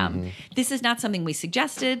watching them. Mm-hmm. This is not something we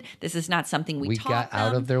suggested. This is not something we taught got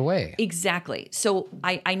out of their way. Exactly. So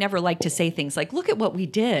I never like to say things like, look at what we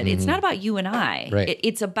did. Mm-hmm. It's not about you and I. Right.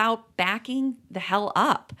 It's about backing the hell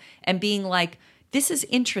up and being like, this is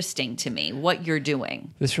interesting to me, what you're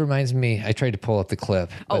doing. This reminds me, I tried to pull up the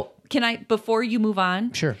clip. Can I, before you move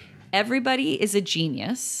on? Sure. Everybody is a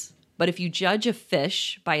genius, but if you judge a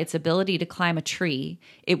fish by its ability to climb a tree,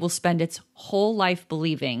 it will spend its whole life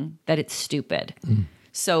believing that it's stupid. Mm.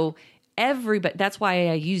 So that's why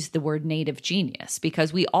I use the word native genius,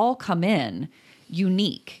 because we all come in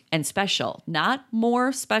unique and special, not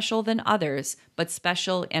more special than others, but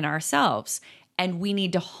special in ourselves. And we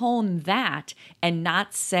need to hone that and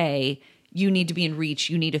not say, you need to be in reach,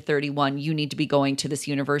 you need a 31, you need to be going to this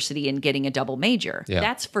university and getting a double major. Yeah.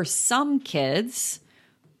 That's for some kids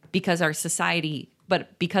because our society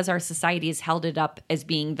has held it up as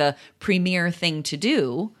being the premier thing to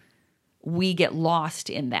do, we get lost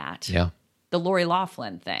in that. Yeah. The Lori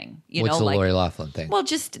Loughlin thing. What's the Lori Loughlin thing? Well,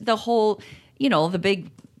 just the whole, the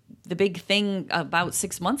big thing about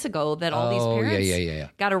 6 months ago that all these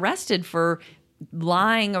parents got arrested for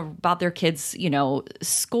lying about their kids',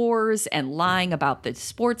 scores and lying about the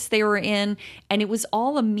sports they were in. And it was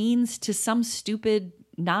all a means to some stupid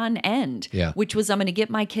non-end, which was, I'm going to get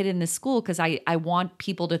my kid in this school because I want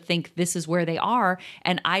people to think this is where they are.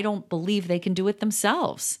 And I don't believe they can do it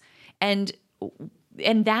themselves. And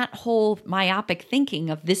that whole myopic thinking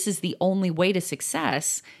of this is the only way to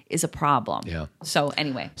success is a problem. Yeah. So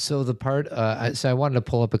anyway. So the part, so I wanted to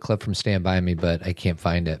pull up a clip from Stand By Me, but I can't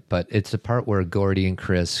find it. But it's the part where Gordy and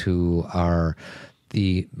Chris, who are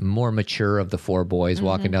the more mature of the four boys,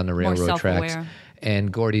 walking down the railroad tracks.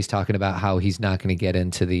 And Gordy's talking about how he's not going to get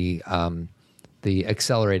into the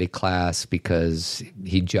accelerated class because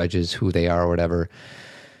he judges who they are or whatever.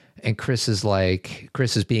 And Chris is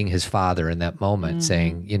being his father in that moment,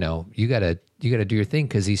 saying, you gotta do your thing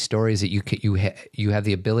because these stories that you have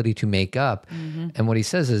the ability to make up. Mm-hmm. And what he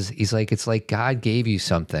says is, he's like, it's like God gave you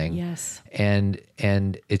something, yes, and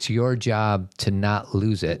it's your job to not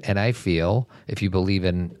lose it. And I feel, if you believe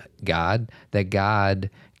in God, that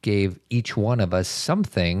God gave each one of us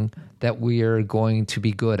something that we are going to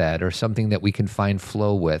be good at, or something that we can find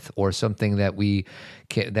flow with, or something that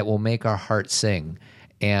that will make our heart sing.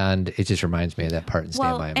 And it just reminds me of that part in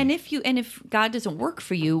Stand By Me. And if God doesn't work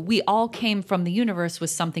for you, we all came from the universe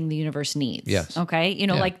with something the universe needs. Yes. Okay.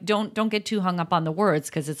 Like don't get too hung up on the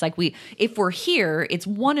words, because it's like if we're here, it's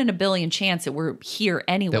 1 in a billion chance that we're here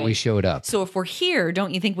anyway. That we showed up. So if we're here,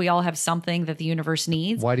 don't you think we all have something that the universe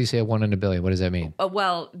needs? Why do you say 1 in a billion? What does that mean?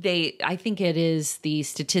 I think it is the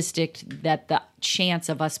statistic that the chance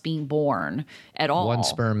of us being born at all, 1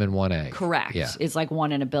 sperm and 1 egg. Correct. Yeah. Is like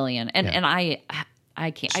 1 in a billion. And I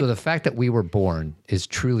can't. So the fact that we were born is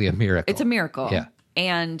truly a miracle. It's a miracle. Yeah.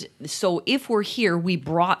 And so if we're here, we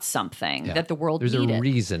brought something that the world needed. There's a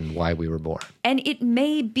reason why we were born. And it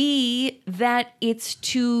may be that it's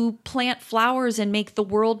to plant flowers and make the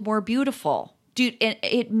world more beautiful. Dude,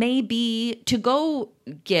 it may be to go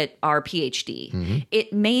get our PhD. Mm-hmm.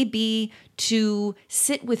 It may be to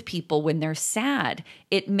sit with people when they're sad.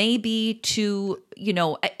 It may be to,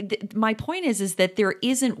 my point is that there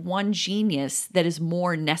isn't one genius that is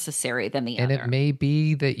more necessary than the other. And it may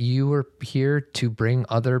be that you are here to bring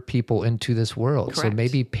other people into this world. Correct. So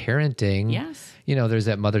maybe parenting, Yes. There's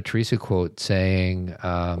that Mother Teresa quote saying,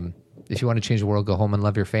 if you want to change the world, go home and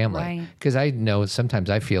love your family. Right. Because I know sometimes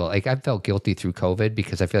I feel like I felt guilty through COVID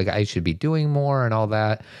because I feel like I should be doing more and all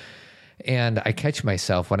that. And I catch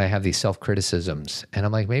myself when I have these self-criticisms. And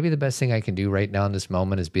I'm like, maybe the best thing I can do right now in this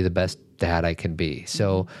moment is be the best dad I can be.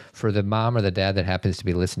 So for the mom or the dad that happens to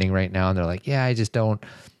be listening right now and they're like, yeah, I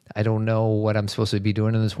don't know what I'm supposed to be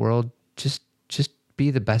doing in this world. Just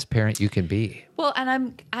be the best parent you can be. Well,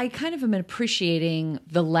 and I kind of am appreciating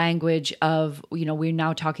the language of, we're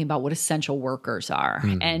now talking about what essential workers are.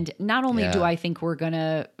 And not only do I think we're going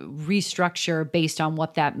to restructure based on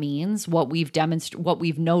what that means, what we've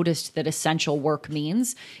noticed that essential work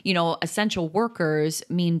means. Essential workers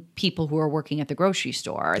mean people who are working at the grocery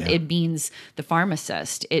store. Yeah. It means the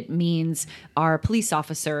pharmacist. It means our police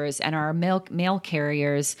officers and our mail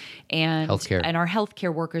carriers and healthcare. And our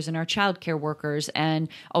healthcare workers and our childcare workers and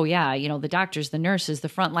the doctors, the nurses, the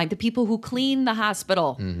front line, the people who clean the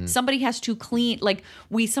hospital. Somebody has to clean. Like,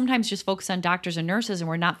 we sometimes just focus on doctors and nurses and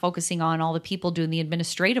we're not focusing on all the people doing the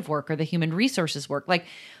administrative work or the human resources work. Like,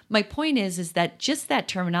 my point is that just that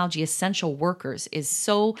terminology, essential workers, is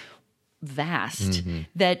so vast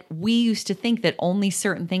that we used to think that only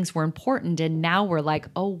certain things were important. And now we're like,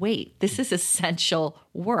 oh, wait, this is essential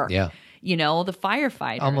work. Yeah. The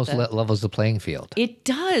firefighter. Almost levels the playing field. It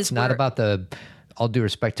does. It's not about all due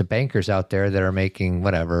respect to bankers out there that are making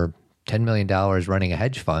 $10 million running a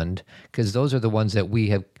hedge fund, because those are the ones that we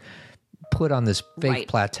have put on this fake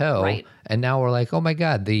plateau. Right. And now we're like, oh my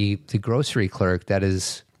God, the grocery clerk that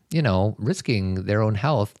is, risking their own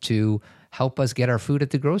health to help us get our food at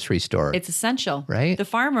the grocery store. It's essential. Right. The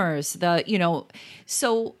farmers,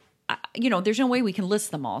 so there's no way we can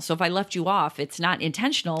list them all. So if I left you off, it's not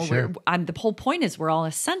intentional. Sure. The whole point is we're all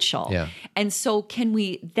essential. Yeah. And so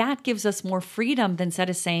that gives us more freedom than instead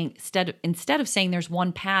of saying there's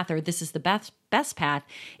one path or this is the best path,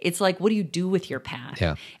 it's like, what do you do with your path?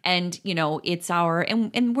 Yeah. And, it's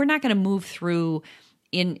and we're not going to move through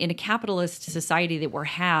in a capitalist society that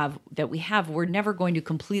we have, we're never going to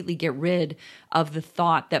completely get rid of the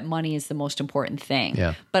thought that money is the most important thing.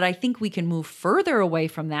 Yeah. But I think we can move further away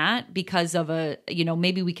from that because of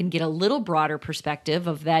maybe we can get a little broader perspective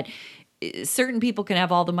of that. Certain people can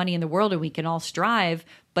have all the money in the world and we can all strive.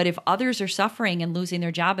 But if others are suffering and losing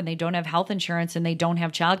their job and they don't have health insurance and they don't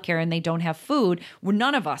have childcare and they don't have food,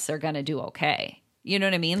 none of us are going to do okay. You know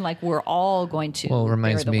what I mean? Like, we're all going to. Well, it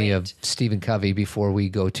reminds me of Stephen Covey. Before we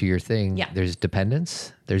go to your thing, there's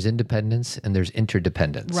dependence, there's independence, and there's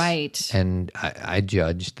interdependence. Right. And I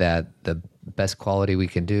judge that the best quality we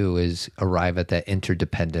can do is arrive at that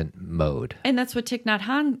interdependent mode. And that's what Thich Nhat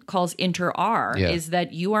Hanh calls inter-R, is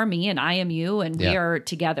that you are me and I am you and we are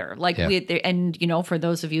together. Like, for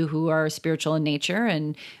those of you who are spiritual in nature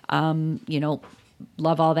and,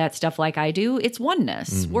 love all that stuff like I do, it's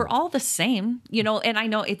oneness. We're all the same, and I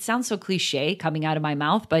know it sounds so cliche coming out of my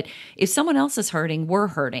mouth, but if someone else is hurting, we're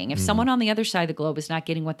hurting. If someone on the other side of the globe is not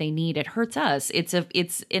getting what they need, it hurts us.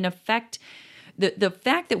 It's in effect, the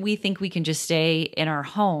fact that we think we can just stay in our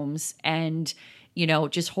homes and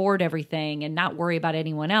just hoard everything and not worry about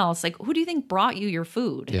anyone else. Like, who do you think brought you your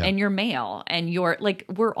food and your mail and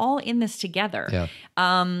we're all in this together. Yeah.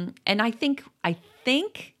 And I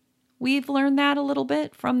think we've learned that a little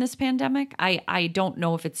bit from this pandemic. I don't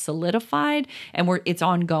know if it's solidified and it's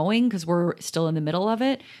ongoing because we're still in the middle of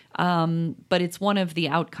it. But it's one of the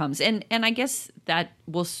outcomes. And I guess that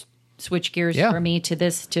will switch gears for me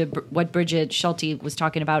to what Bridget Schulte was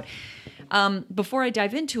talking about. Before I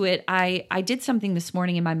dive into it, I did something this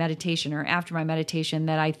morning in my meditation or after my meditation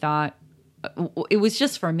that I thought it was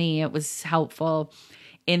just for me. It was helpful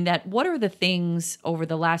in that what are the things over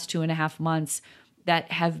the last 2.5 months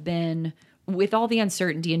that have been, with all the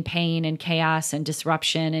uncertainty and pain and chaos and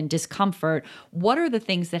disruption and discomfort, what are the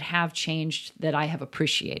things that have changed that I have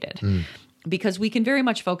appreciated? Because we can very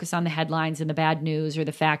much focus on the headlines and the bad news or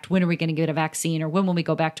the fact, when are we going to get a vaccine or when will we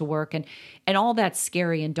go back to work? And all that's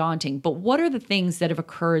scary and daunting. But what are the things that have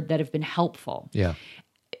occurred that have been helpful? Yeah.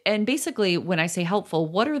 And basically, when I say helpful,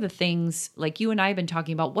 what are the things, like you and I have been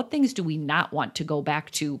talking about, what things do we not want to go back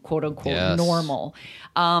to, quote unquote, normal?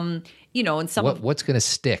 And what's going to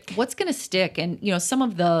stick? What's going to stick? And, some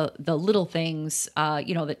of the little things,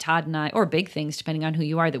 that Todd and I, or big things, depending on who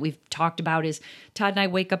you are, that we've talked about is Todd and I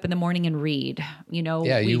wake up in the morning and read,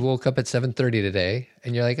 you woke up at 7:30 today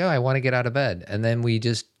and you're like, oh, I want to get out of bed. And then we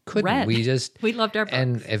just couldn't. read. We loved our books.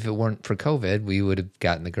 And if it weren't for COVID, we would have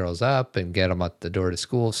gotten the girls up and get them out the door to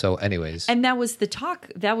school. So anyways. And that was the talk.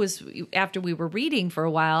 That was after we were reading for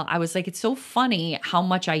a while. I was like, it's so funny how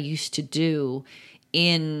much I used to do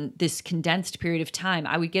in this condensed period of time.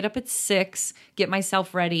 I would get up at 6, get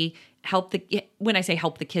myself ready, when I say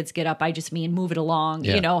help the kids get up, I just mean move it along,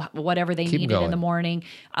 whatever they needed in the morning,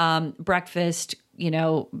 breakfast,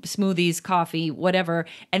 smoothies, coffee, whatever.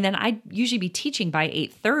 And then I'd usually be teaching by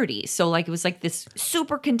 8:30. So like, it was like this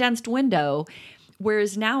super condensed window.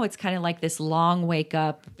 Whereas now it's kind of like this long wake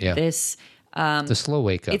up, the slow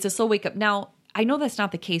wake up. It's a slow wake up. Now, I know that's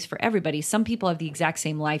not the case for everybody. Some people have the exact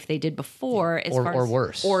same life they did before, or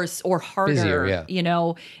worse, or harder. Busier,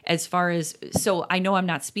 as far as, so I know I'm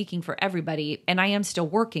not speaking for everybody, and I am still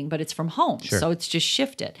working, but it's from home, so it's just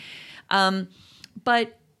shifted.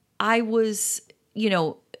 But I was,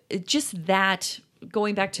 just that,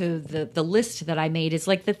 going back to the list that I made, is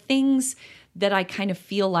like the things that I kind of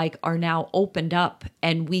feel like are now opened up,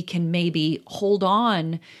 and we can maybe hold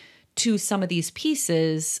on to some of these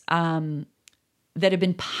pieces that have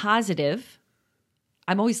been positive.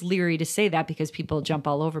 I'm always leery to say that because people jump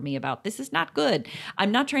all over me about this is not good.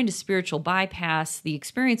 I'm not trying to spiritual bypass the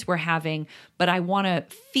experience we're having, but I want to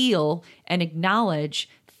feel and acknowledge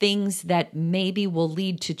things that maybe will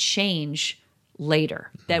lead to change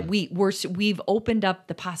later. That we've opened up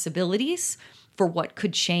the possibilities for what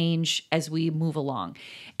could change as we move along.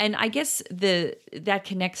 And I guess that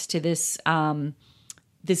connects to this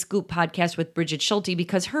this Goop podcast with Bridget Schulte,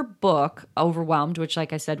 because her book, Overwhelmed, which,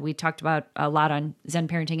 like I said, we talked about a lot on Zen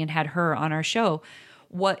Parenting and had her on our show,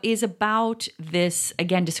 what is about this,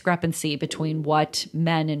 again, discrepancy between what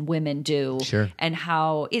men and women do, and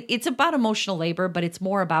how it's about emotional labor, but it's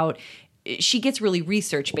more about, she gets really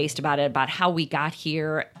research-based about it, about how we got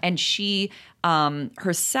here. And she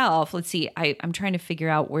herself, let's see, I'm trying to figure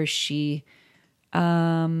out where she...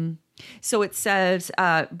 So it says,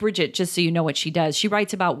 Bridget, just so you know what she does, she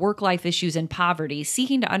writes about work-life issues and poverty,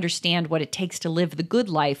 seeking to understand what it takes to live the good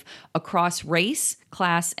life across race,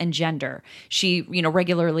 class, and gender. She,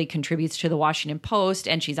 regularly contributes to the Washington Post,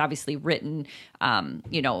 and she's obviously written, a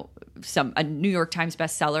New York Times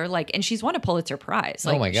bestseller, and she's won a Pulitzer Prize.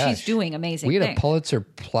 Oh my gosh. She's doing amazing We had things. A Pulitzer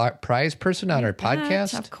Prize person on our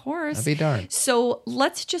podcast? Of course. I'll be darned. So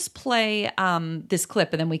let's just play this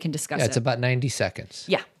clip, and then we can discuss it. It's about 90 seconds.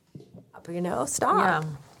 Yeah. Stop.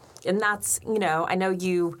 Yeah. And that's, I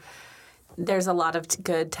know there's a lot of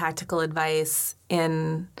good tactical advice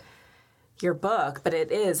in your book, but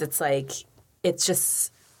it is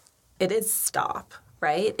stop,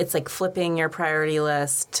 right? It's like flipping your priority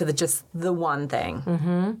list to the one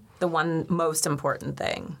thing, the one most important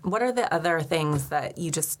thing. What are the other things that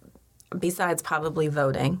you besides probably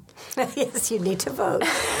voting? Yes, you need to vote.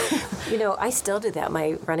 I still do that.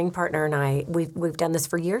 My running partner and I, we've done this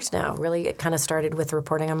for years now. Really, it kind of started with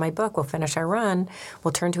reporting on my book. We'll finish our run.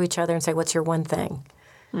 We'll turn to each other and say, what's your one thing?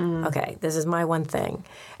 Okay, this is my one thing.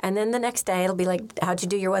 And then the next day, it'll be like, how'd you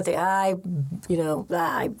do your one thing? I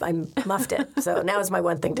muffed it. So now it's my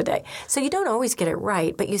one thing today. So you don't always get it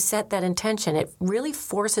right, but you set that intention. It really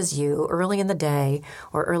forces you early in the day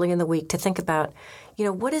or early in the week to think about,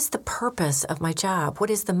 what is the purpose of my job? What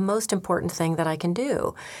is the most important thing that I can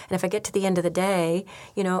do? And if I get to the end of the day,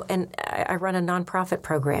 and I run a nonprofit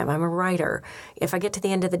program, I'm a writer. If I get to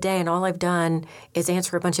the end of the day and all I've done is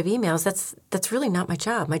answer a bunch of emails, that's really not my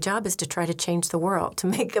job. My job is to try to change the world, to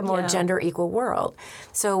make a more gender equal world.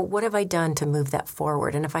 So what have I done to move that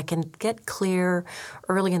forward? And if I can get clear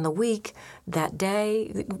early in the week, that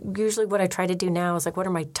day, usually what I try to do now is what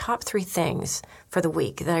are my top 3 things for the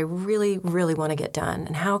week that I really, really want to get done?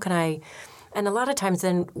 And how can I, and a lot of times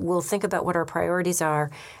then we'll think about what our priorities are,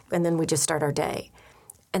 and then we just start our day.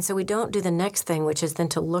 And so we don't do the next thing, which is then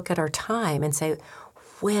to look at our time and say,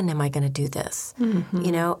 when am I going to do this?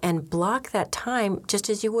 And block that time just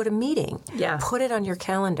as you would a meeting. Yeah. Put it on your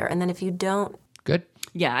calendar. And then if you don't. Good.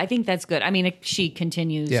 Yeah, I think that's good. I mean, she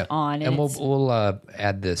continues on. And we'll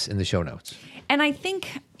add this in the show notes. And I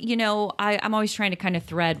think, I'm always trying to kind of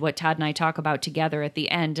thread what Todd and I talk about together at the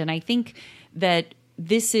end. And I think that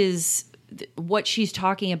this is what she's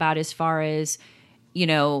talking about as far as,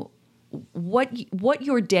 what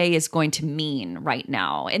your day is going to mean right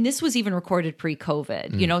now. And this was even recorded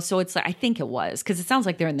pre-COVID, so it's I think it was, because it sounds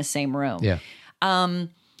like they're in the same room. Yeah.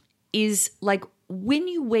 Is when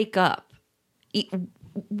you wake up,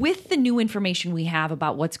 with the new information we have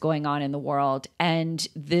about what's going on in the world and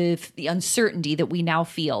the uncertainty that we now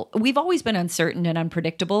feel, we've always been uncertain and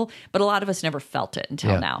unpredictable, but a lot of us never felt it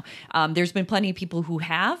until now. There's been plenty of people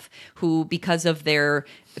who, because of their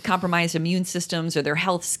compromised immune systems or their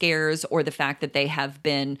health scares or the fact that they have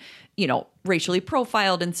been, racially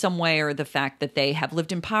profiled in some way, or the fact that they have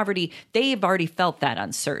lived in poverty, they've already felt that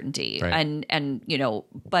uncertainty. Right. And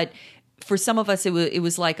but for some of us, it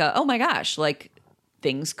was like oh my gosh, like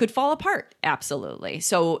things could fall apart. Absolutely.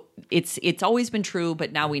 So it's always been true,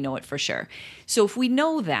 but now we know it for sure. So if we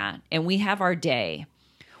know that and we have our day,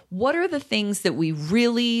 what are the things that we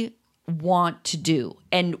really want to do?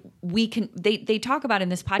 And they talk about in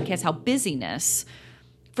this podcast how busyness,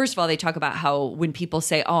 first of all, they talk about how when people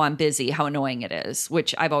say, oh, I'm busy, how annoying it is,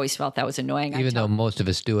 which I've always felt that was annoying. Even though most of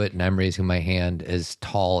us do it, and I'm raising my hand as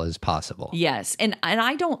tall as possible. Yes. And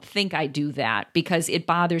I don't think I do that because it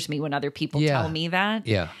bothers me when other people tell me that.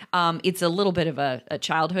 Yeah. It's a little bit of a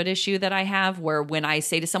childhood issue that I have where when I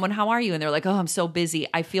say to someone, how are you? And they're like, oh, I'm so busy,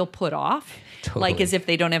 I feel put off. Totally. Like as if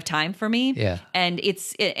they don't have time for me. Yeah. And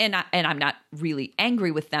I'm not really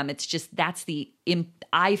angry with them. It's just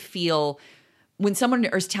I feel when someone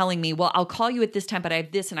is telling me, well, I'll call you at this time, but I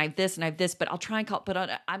have this and I have this and I have this, but I'll try and call. But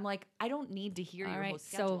I'm like, I don't need to hear your whole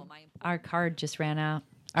schedule. So our card just ran out.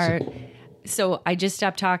 So I just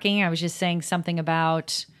stopped talking. I was just saying something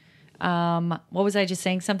about, what was I just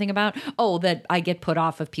saying something about? Oh, that I get put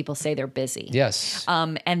off if people say they're busy. Yes.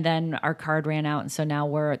 And then our card ran out. And so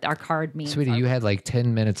now our card means. Sweetie, you had like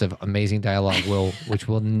 10 minutes of amazing dialogue, which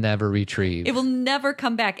we'll never retrieve. It will never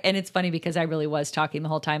come back. And it's funny because I really was talking the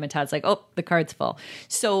whole time and Todd's like, oh, the card's full.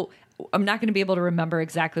 So I'm not going to be able to remember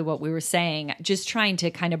exactly what we were saying. Just trying to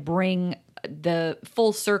kind of bring the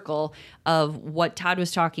full circle of what Todd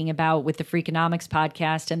was talking about with the Freakonomics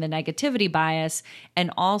podcast and the negativity bias, and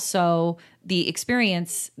also the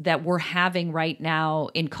experience that we're having right now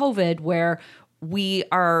in COVID, where we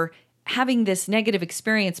are having this negative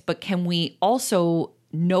experience, but can we also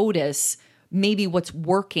notice maybe what's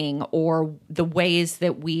working or the ways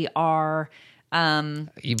that we are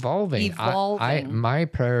evolving. My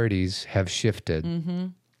priorities have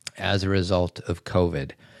shifted as a result of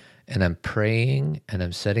COVID. And I'm praying and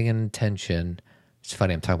I'm setting an intention. It's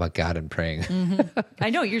funny, I'm talking about God and praying. I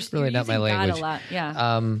know you're really you're not my language. God a lot.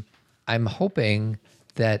 Yeah. I'm hoping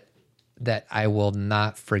that I will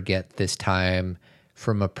not forget this time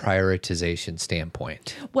from a prioritization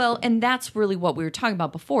standpoint. Well, and that's really what we were talking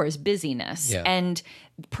about before is busyness. Yeah. And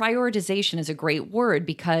prioritization is a great word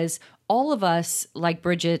because all of us, like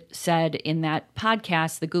Bridget said in that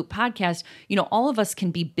podcast, the Goop podcast, all of us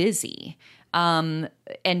can be busy.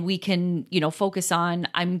 And we can, focus on,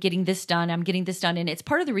 I'm getting this done. And it's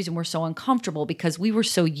part of the reason we're so uncomfortable because we were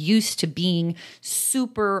so used to being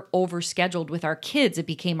super overscheduled with our kids. It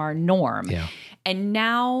became our norm. Yeah. And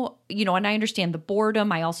now, and I understand the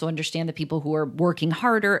boredom. I also understand the people who are working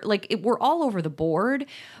harder. We're all over the board.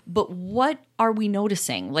 But what are we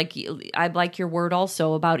noticing? I'd like your word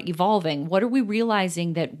also about evolving. What are we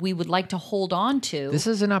realizing that we would like to hold on to? This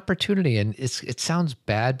is an opportunity, and it sounds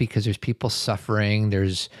bad because there's people suffering.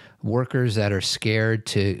 There's workers that are scared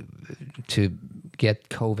to get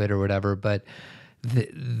COVID or whatever. But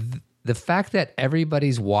the fact that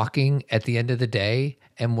everybody's walking at the end of the day,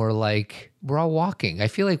 and we're all walking. I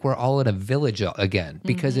feel like we're all in a village again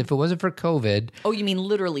because if it wasn't for COVID, oh, you mean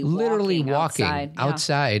literally walking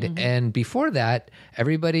outside. Yeah. And before that,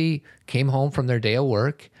 everybody came home from their day of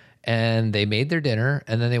work and they made their dinner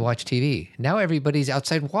and then they watched TV. Now everybody's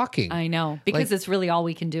outside walking. I know, because it's really all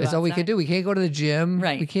we can do. It's all we can do. We can't go to the gym.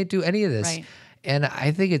 Right. We can't do any of this. Right. And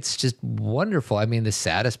I think it's just wonderful. I mean, the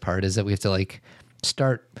saddest part is that we have to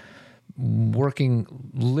start working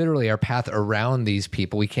literally our path around these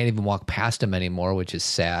people. We can't even walk past them anymore, which is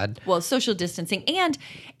sad. Well, social distancing and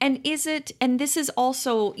this is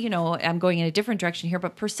also, I'm going in a different direction here,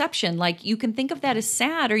 but perception, you can think of that as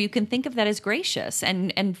sad or you can think of that as gracious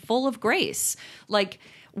and full of grace.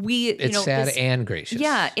 It's sad and gracious.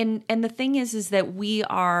 Yeah. And the thing is that we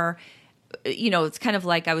are, it's kind of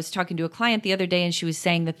like I was talking to a client the other day and she was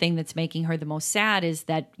saying the thing that's making her the most sad is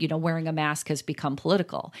that, wearing a mask has become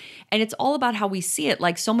political. And it's all about how we see it.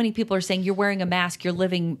 Like so many people are saying you're wearing a mask, you're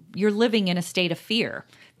living in a state of fear.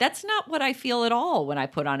 That's not what I feel at all when I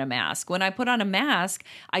put on a mask. When I put on a mask,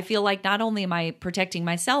 I feel like not only am I protecting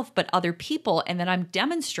myself, but other people, and that I'm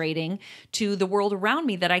demonstrating to the world around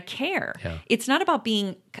me that I care. Yeah. It's not about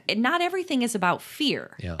not everything is about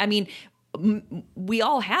fear. Yeah. I mean, we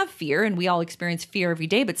all have fear and we all experience fear every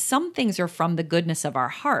day, but some things are from the goodness of our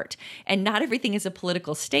heart, and not everything is a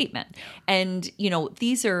political statement. And,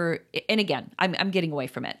 these are, and again, I'm getting away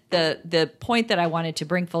from it. The point that I wanted to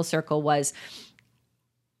bring full circle was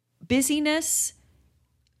busyness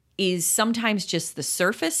is sometimes just the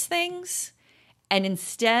surface things. And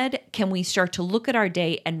instead, can we start to look at our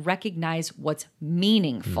day and recognize what's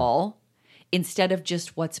meaningful instead of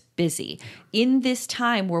just what's busy? In this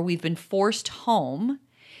time where we've been forced home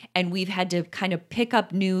and we've had to kind of pick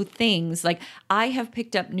up new things, like I have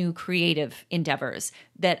picked up new creative endeavors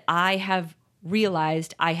that I have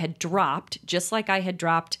realized I had dropped, just like I had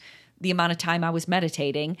dropped the amount of time I was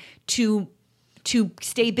meditating to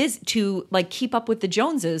stay busy, to like keep up with the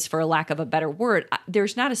Joneses, for a lack of a better word.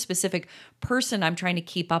 There's not a specific person I'm trying to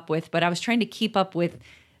keep up with, but I was trying to keep up with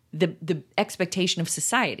the expectation of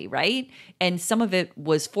society, right? And some of it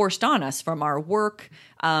was forced on us from our work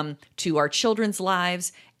to our children's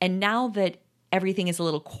lives. And now that everything is a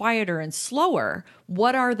little quieter and slower,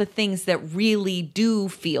 what are the things that really do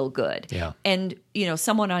feel good? Yeah. And,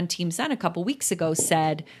 someone on Team Zen a couple weeks ago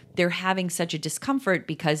said they're having such a discomfort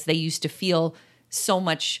because they used to feel so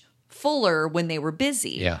much fuller when they were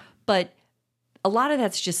busy. Yeah. But a lot of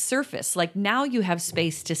that's just surface. Like now you have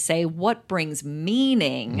space to say what brings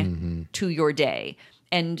meaning to your day.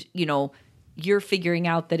 And, you're figuring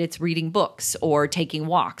out that it's reading books or taking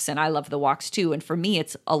walks. And I love the walks too. And for me,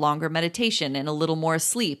 it's a longer meditation and a little more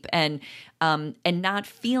sleep and not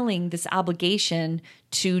feeling this obligation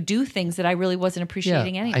to do things that I really wasn't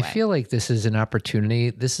appreciating anyway. I feel like this is an opportunity.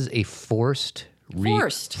 This is a forced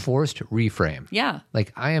reframe. Yeah.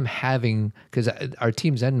 Like I am having, because our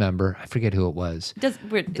Team Zen member, I forget who it was.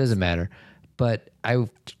 Doesn't matter. But I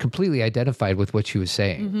completely identified with what she was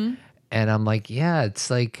saying. And I'm like, yeah, it's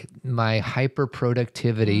like my hyper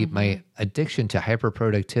productivity, my addiction to hyper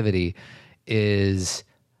productivity is,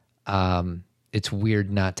 it's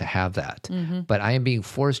weird not to have that. But I am being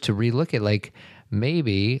forced to relook at, like,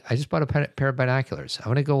 maybe I just bought a pair of binoculars. I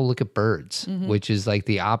want to go look at birds, which is like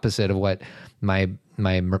the opposite of what my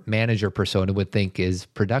manager persona would think is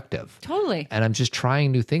productive. Totally. And I'm just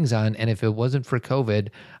trying new things on. And if it wasn't for COVID,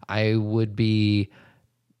 I would be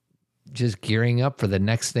just gearing up for the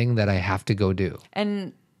next thing that I have to go do.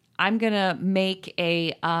 And I'm going to make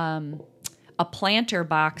a planter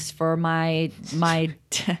box for my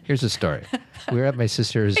Here's a story. We were at my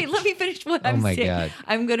sister's. Hey, let me finish what I'm saying. Oh my God.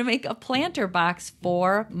 I'm going to make a planter box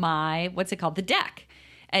for my, what's it called? The deck.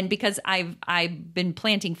 And because I've been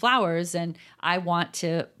planting flowers and I want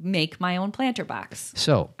to make my own planter box.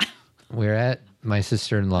 So we're at my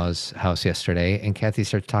sister-in-law's house yesterday and Kathy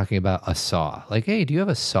starts talking about a saw. Like, hey, do you have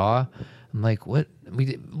a saw? I'm like, what?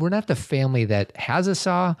 We're not the family that has a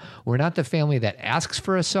saw. We're not the family that asks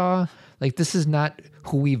for a saw. Like, this is not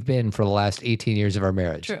who we've been for the last 18 years of our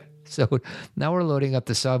marriage. True. So now we're loading up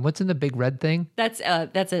the saw. What's in the big red thing? That's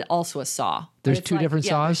also a saw. There's two different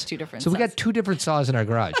saws? There's two different saws. So we got two different saws in our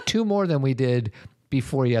garage, two more than we did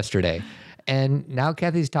before yesterday. And now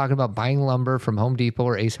Kathy's talking about buying lumber from Home Depot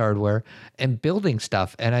or Ace Hardware and building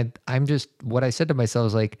stuff. And I'm just, what I said to myself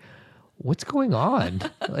was like, what's going on?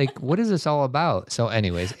 Like, what is this all about? So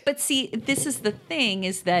anyways. But see, this is the thing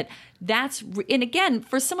is that and again,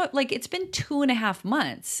 for some, like it's been 2.5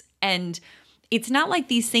 months and it's not like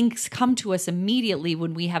these things come to us immediately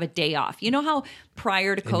when we have a day off. You know how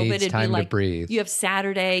prior to COVID, it'd be like you have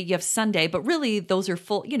Saturday, you have Sunday, but really those are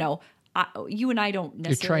full, you and I don't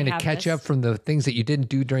necessarily You're trying to catch up from the things that you didn't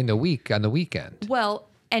do during the week on the weekend. Well,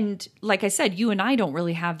 and like I said, you and I don't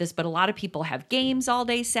really have this, but a lot of people have games all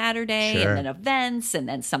day Saturday Sure. and then events and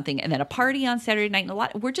then something and then a party on Saturday night.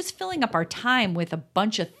 And we're just filling up our time with a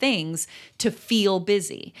bunch of things to feel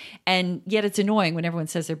busy. And yet it's annoying when everyone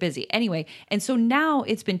says they're busy. Anyway, and so now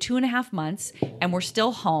it's been 2.5 months and we're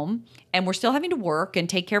still home and we're still having to work and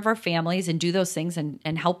take care of our families and do those things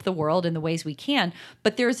and help the world in the ways we can.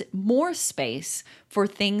 But there's more space for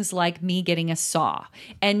things like me getting a saw.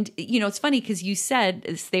 And, it's funny because you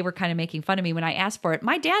said they were kind of making fun of me when I asked for it.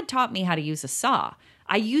 My dad taught me how to use a saw.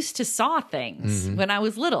 I used to saw things when I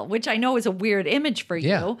was little, which I know is a weird image for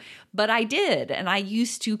you, but I did. And I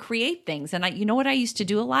used to create things. And you know what I used to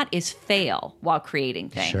do a lot is fail while creating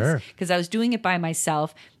things. Sure. Because I was doing it by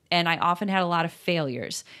myself. And I often had a lot of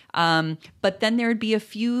failures. But then there would be a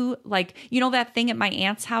few, like, that thing at my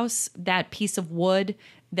aunt's house, that piece of wood,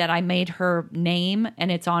 that I made her name and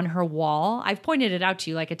it's on her wall. I've pointed it out to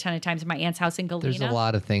you like a ton of times at my aunt's house in Galena. There's a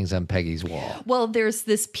lot of things on Peggy's wall. Well, there's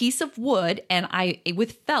this piece of wood and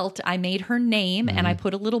with felt, I made her name and I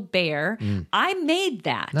put a little bear. I made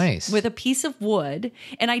that with a piece of wood.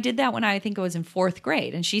 And I did that when I think I was in 4th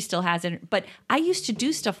grade, and she still has it. But I used to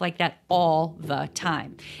do stuff like that all the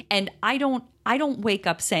time. And I don't wake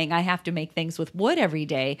up saying I have to make things with wood every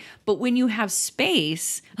day. But when you have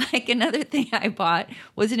space, like another thing I bought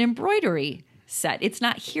was an embroidery set. It's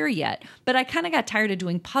not here yet, but I kind of got tired of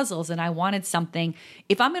doing puzzles, and I wanted something.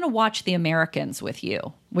 If I'm going to watch The Americans with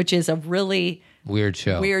you, which is a really weird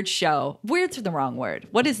show. Weird's the wrong word.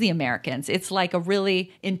 What is The Americans? It's like a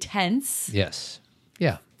really intense. Yes.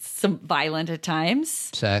 Yeah. Some violent at times.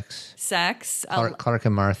 Sex. Clark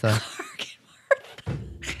and Martha.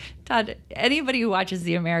 Todd, anybody who watches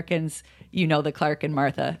The Americans, you know the Clark and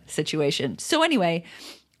Martha situation. So anyway,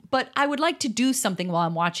 but I would like to do something while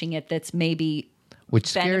I'm watching it that's maybe which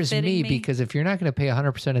scares me because if you're not going to pay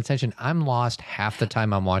 100% attention, I'm lost half the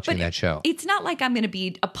time I'm watching that show. It's not like I'm going to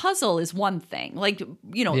be a puzzle is one thing. Like,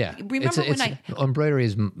 remember embroidery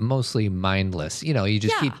is mostly mindless. You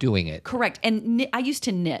just keep doing it. Correct. And I used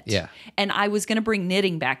to knit. Yeah. And I was going to bring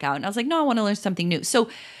knitting back out. And I was like, no, I want to learn something new. So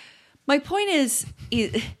my point is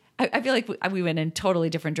I feel like we went in totally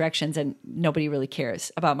different directions and nobody really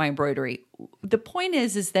cares about my embroidery. The point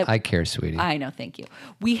is that... I care, sweetie. I know, thank you.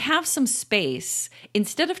 We have some space.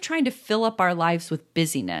 Instead of trying to fill up our lives with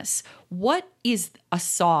busyness, what is a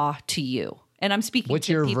saw to you? And I'm speaking What's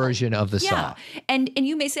to your people. version of the saw? And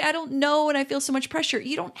you may say, I don't know, and I feel so much pressure.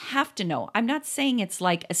 You don't have to know. I'm not saying it's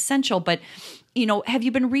like essential, but have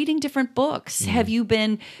you been reading different books? Have you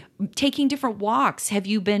been taking different walks? Have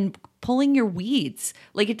you been pulling your weeds?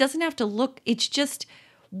 Like, it doesn't have to look, it's just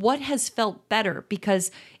what has felt better, because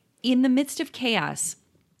in the midst of chaos,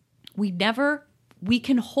 we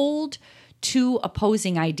can hold two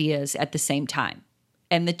opposing ideas at the same time.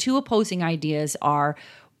 And the two opposing ideas are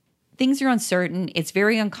things are uncertain, it's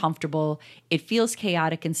very uncomfortable, it feels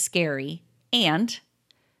chaotic and scary, and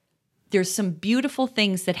there's some beautiful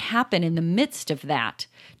things that happen in the midst of that.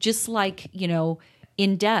 Just like,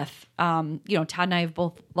 in death, Todd and I have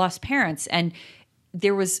both lost parents, and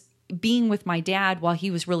there was being with my dad while he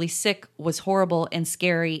was really sick was horrible and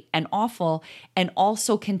scary and awful, and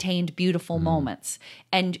also contained beautiful moments.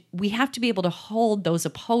 And we have to be able to hold those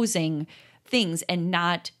opposing things and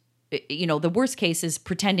not, the worst case is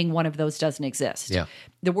pretending one of those doesn't exist. Yeah.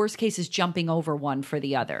 The worst case is jumping over one for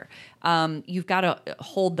the other. You've got to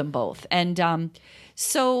hold them both. And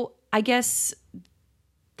so I guess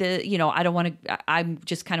I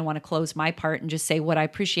just kind of want to close my part and just say what I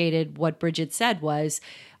appreciated what Bridget said was,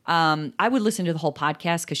 I would listen to the whole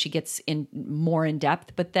podcast because she gets more in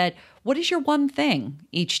depth, but that what is your one thing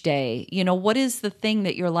each day? What is the thing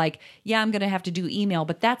that you're like, yeah, I'm going to have to do email,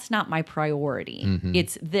 but that's not my priority. Mm-hmm.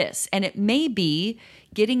 It's this. And it may be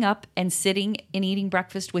getting up and sitting and eating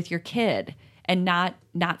breakfast with your kid and not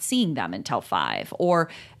seeing them until 5, or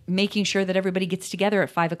making sure that everybody gets together at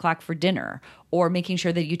 5 o'clock for dinner, or making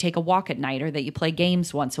sure that you take a walk at night, or that you play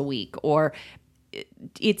games once a week, or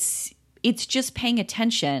it's just paying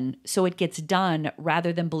attention so it gets done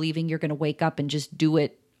rather than believing you're going to wake up and just do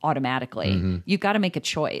it automatically. Mm-hmm. You've got to make a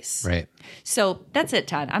choice. Right. So that's it,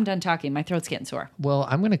 Todd. I'm done talking. My throat's getting sore. Well,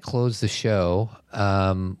 I'm going to close the show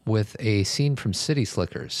with a scene from City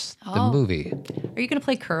Slickers, the movie. Are you going to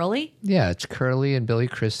play Curly? Yeah, it's Curly and Billy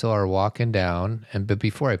Crystal are walking down. But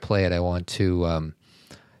before I play it, I want to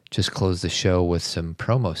just close the show with some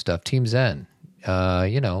promo stuff. Team Zen,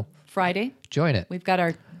 Friday. Join it. We've got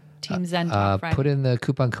our Team Zen Talk Friday. Put in the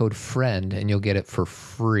coupon code FRIEND and you'll get it for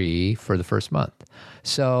free for the first month.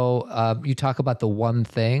 So you talk about the one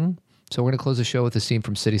thing. So we're going to close the show with a scene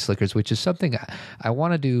from City Slickers, which is something I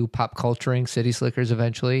want to do pop culturing City Slickers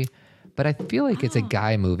eventually. But I feel like it's a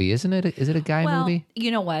guy movie, isn't it? Is it a guy movie?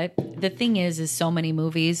 You know what? The thing is so many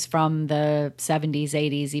movies from the 70s,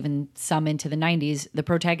 80s, even some into the 90s, the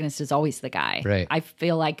protagonist is always the guy. Right. I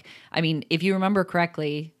feel like, if you remember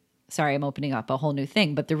correctly, sorry, I'm opening up a whole new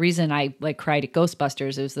thing, but the reason I cried at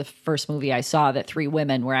Ghostbusters, it was the first movie I saw that 3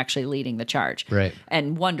 women were actually leading the charge. Right.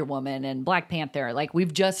 And Wonder Woman and Black Panther,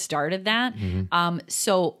 we've just started that. Mm-hmm.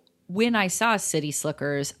 So when I saw City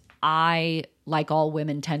Slickers, I, like all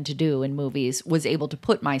women tend to do in movies, was able to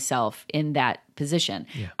put myself in that position.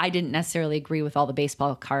 Yeah. I didn't necessarily agree with all the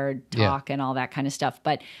baseball card talk and all that kind of stuff,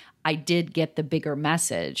 but I did get the bigger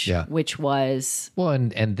message, which was... Well,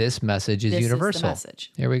 and this message is universal. Is the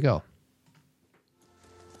message. Here we go.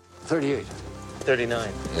 38.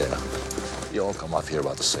 39. Yeah. You all come off here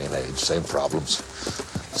about the same age, same problems.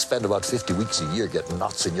 Spend about 50 weeks a year getting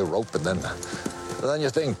knots in your rope, and then Then you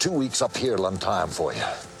think 2 weeks up here long time for you.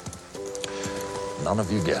 None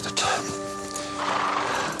of you get it.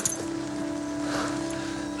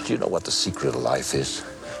 Do you know what the secret of life is?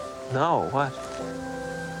 No, what?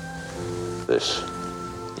 This.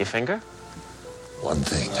 Your finger? One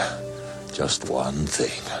thing. Just one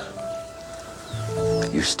thing.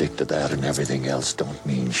 You stick to that and everything else don't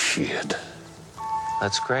mean shit.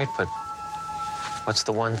 That's great, but what's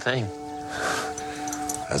the one thing?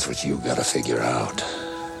 That's what you gotta figure out.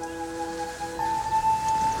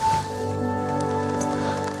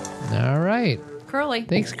 All right. Curly.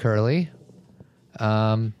 Thanks, Curly.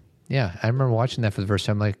 Yeah, I remember watching that for the first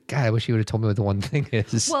time. Like, God, I wish you would have told me what the one thing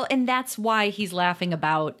is. Well, and that's why he's laughing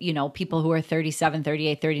about, people who are 37,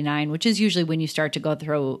 38, 39, which is usually when you start to go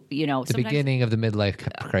through, the beginning of the midlife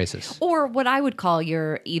crisis. Or what I would call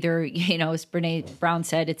your either, as Brene Brown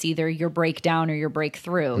said, it's either your breakdown or your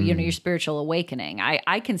breakthrough, your spiritual awakening.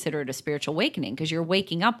 I consider it a spiritual awakening because you're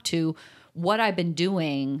waking up to what I've been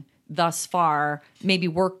doing thus far, maybe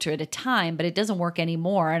worked at a time, but it doesn't work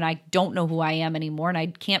anymore. And I don't know who I am anymore and I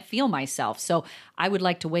can't feel myself. So I would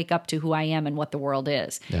like to wake up to who I am and what the world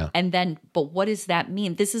is. Yeah. And then, but what does that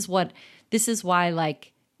mean? This is why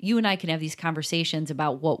like you and I can have these conversations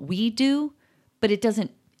about what we do, but you're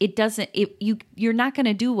not going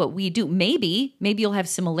to do what we do. Maybe you'll have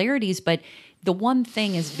similarities, but the one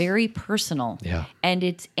thing is very personal. Yeah.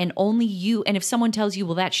 And only you, and if someone tells you,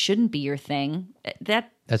 well, that shouldn't be your thing,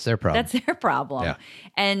 that's their problem. That's their problem. Yeah.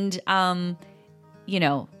 And, and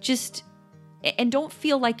don't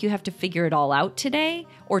feel like you have to figure it all out today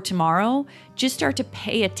or tomorrow. Just start to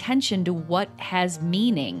pay attention to what has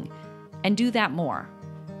meaning and do that more.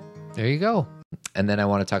 There you go. And then I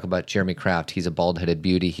want to talk about Jeremy Kraft. He's a bald-headed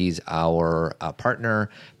beauty. He's our partner,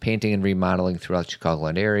 painting and remodeling throughout the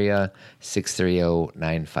Chicagoland area,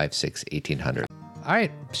 630-956-1800. All right.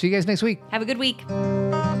 See you guys next week. Have a good week.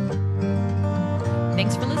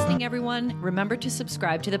 Thanks for listening, everyone. Remember to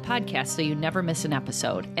subscribe to the podcast so you never miss an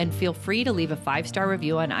episode. And feel free to leave a 5-star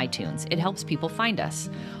review on iTunes. It helps people find us.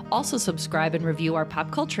 Also subscribe and review our Pop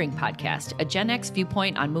Culturing podcast, a Gen X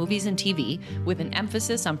viewpoint on movies and TV with an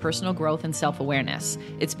emphasis on personal growth and self-awareness.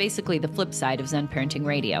 It's basically the flip side of Zen Parenting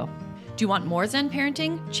Radio. Do you want more Zen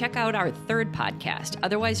parenting? Check out our third podcast,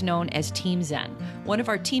 otherwise known as Team Zen. One of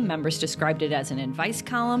our team members described it as an advice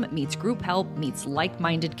column meets group help meets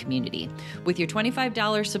like-minded community. With your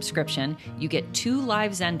 $25 subscription, you get 2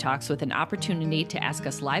 live Zen talks with an opportunity to ask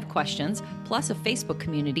us live questions, plus a Facebook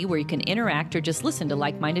community where you can interact or just listen to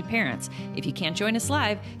like-minded parents. If you can't join us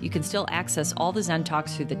live, you can still access all the Zen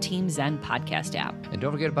talks through the Team Zen podcast app. And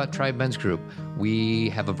don't forget about Tribe Men's Group. We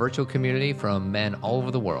have a virtual community from men all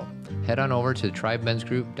over the world. Head on over to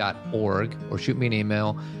tribemensgroup.org or shoot me an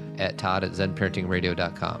email at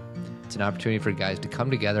todd@zenparentingradio.com. It's an opportunity for guys to come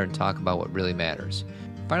together and talk about what really matters.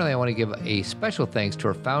 Finally, I want to give a special thanks to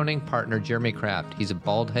our founding partner, Jeremy Kraft. He's a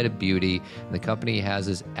bald-headed beauty, and the company he has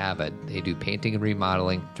is Avid. They do painting and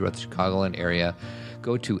remodeling throughout the Chicagoland area.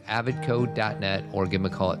 Go to avidco.net or give him a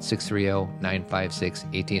call at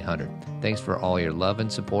 630-956-1800. Thanks for all your love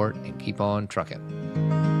and support, and keep on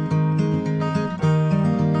trucking.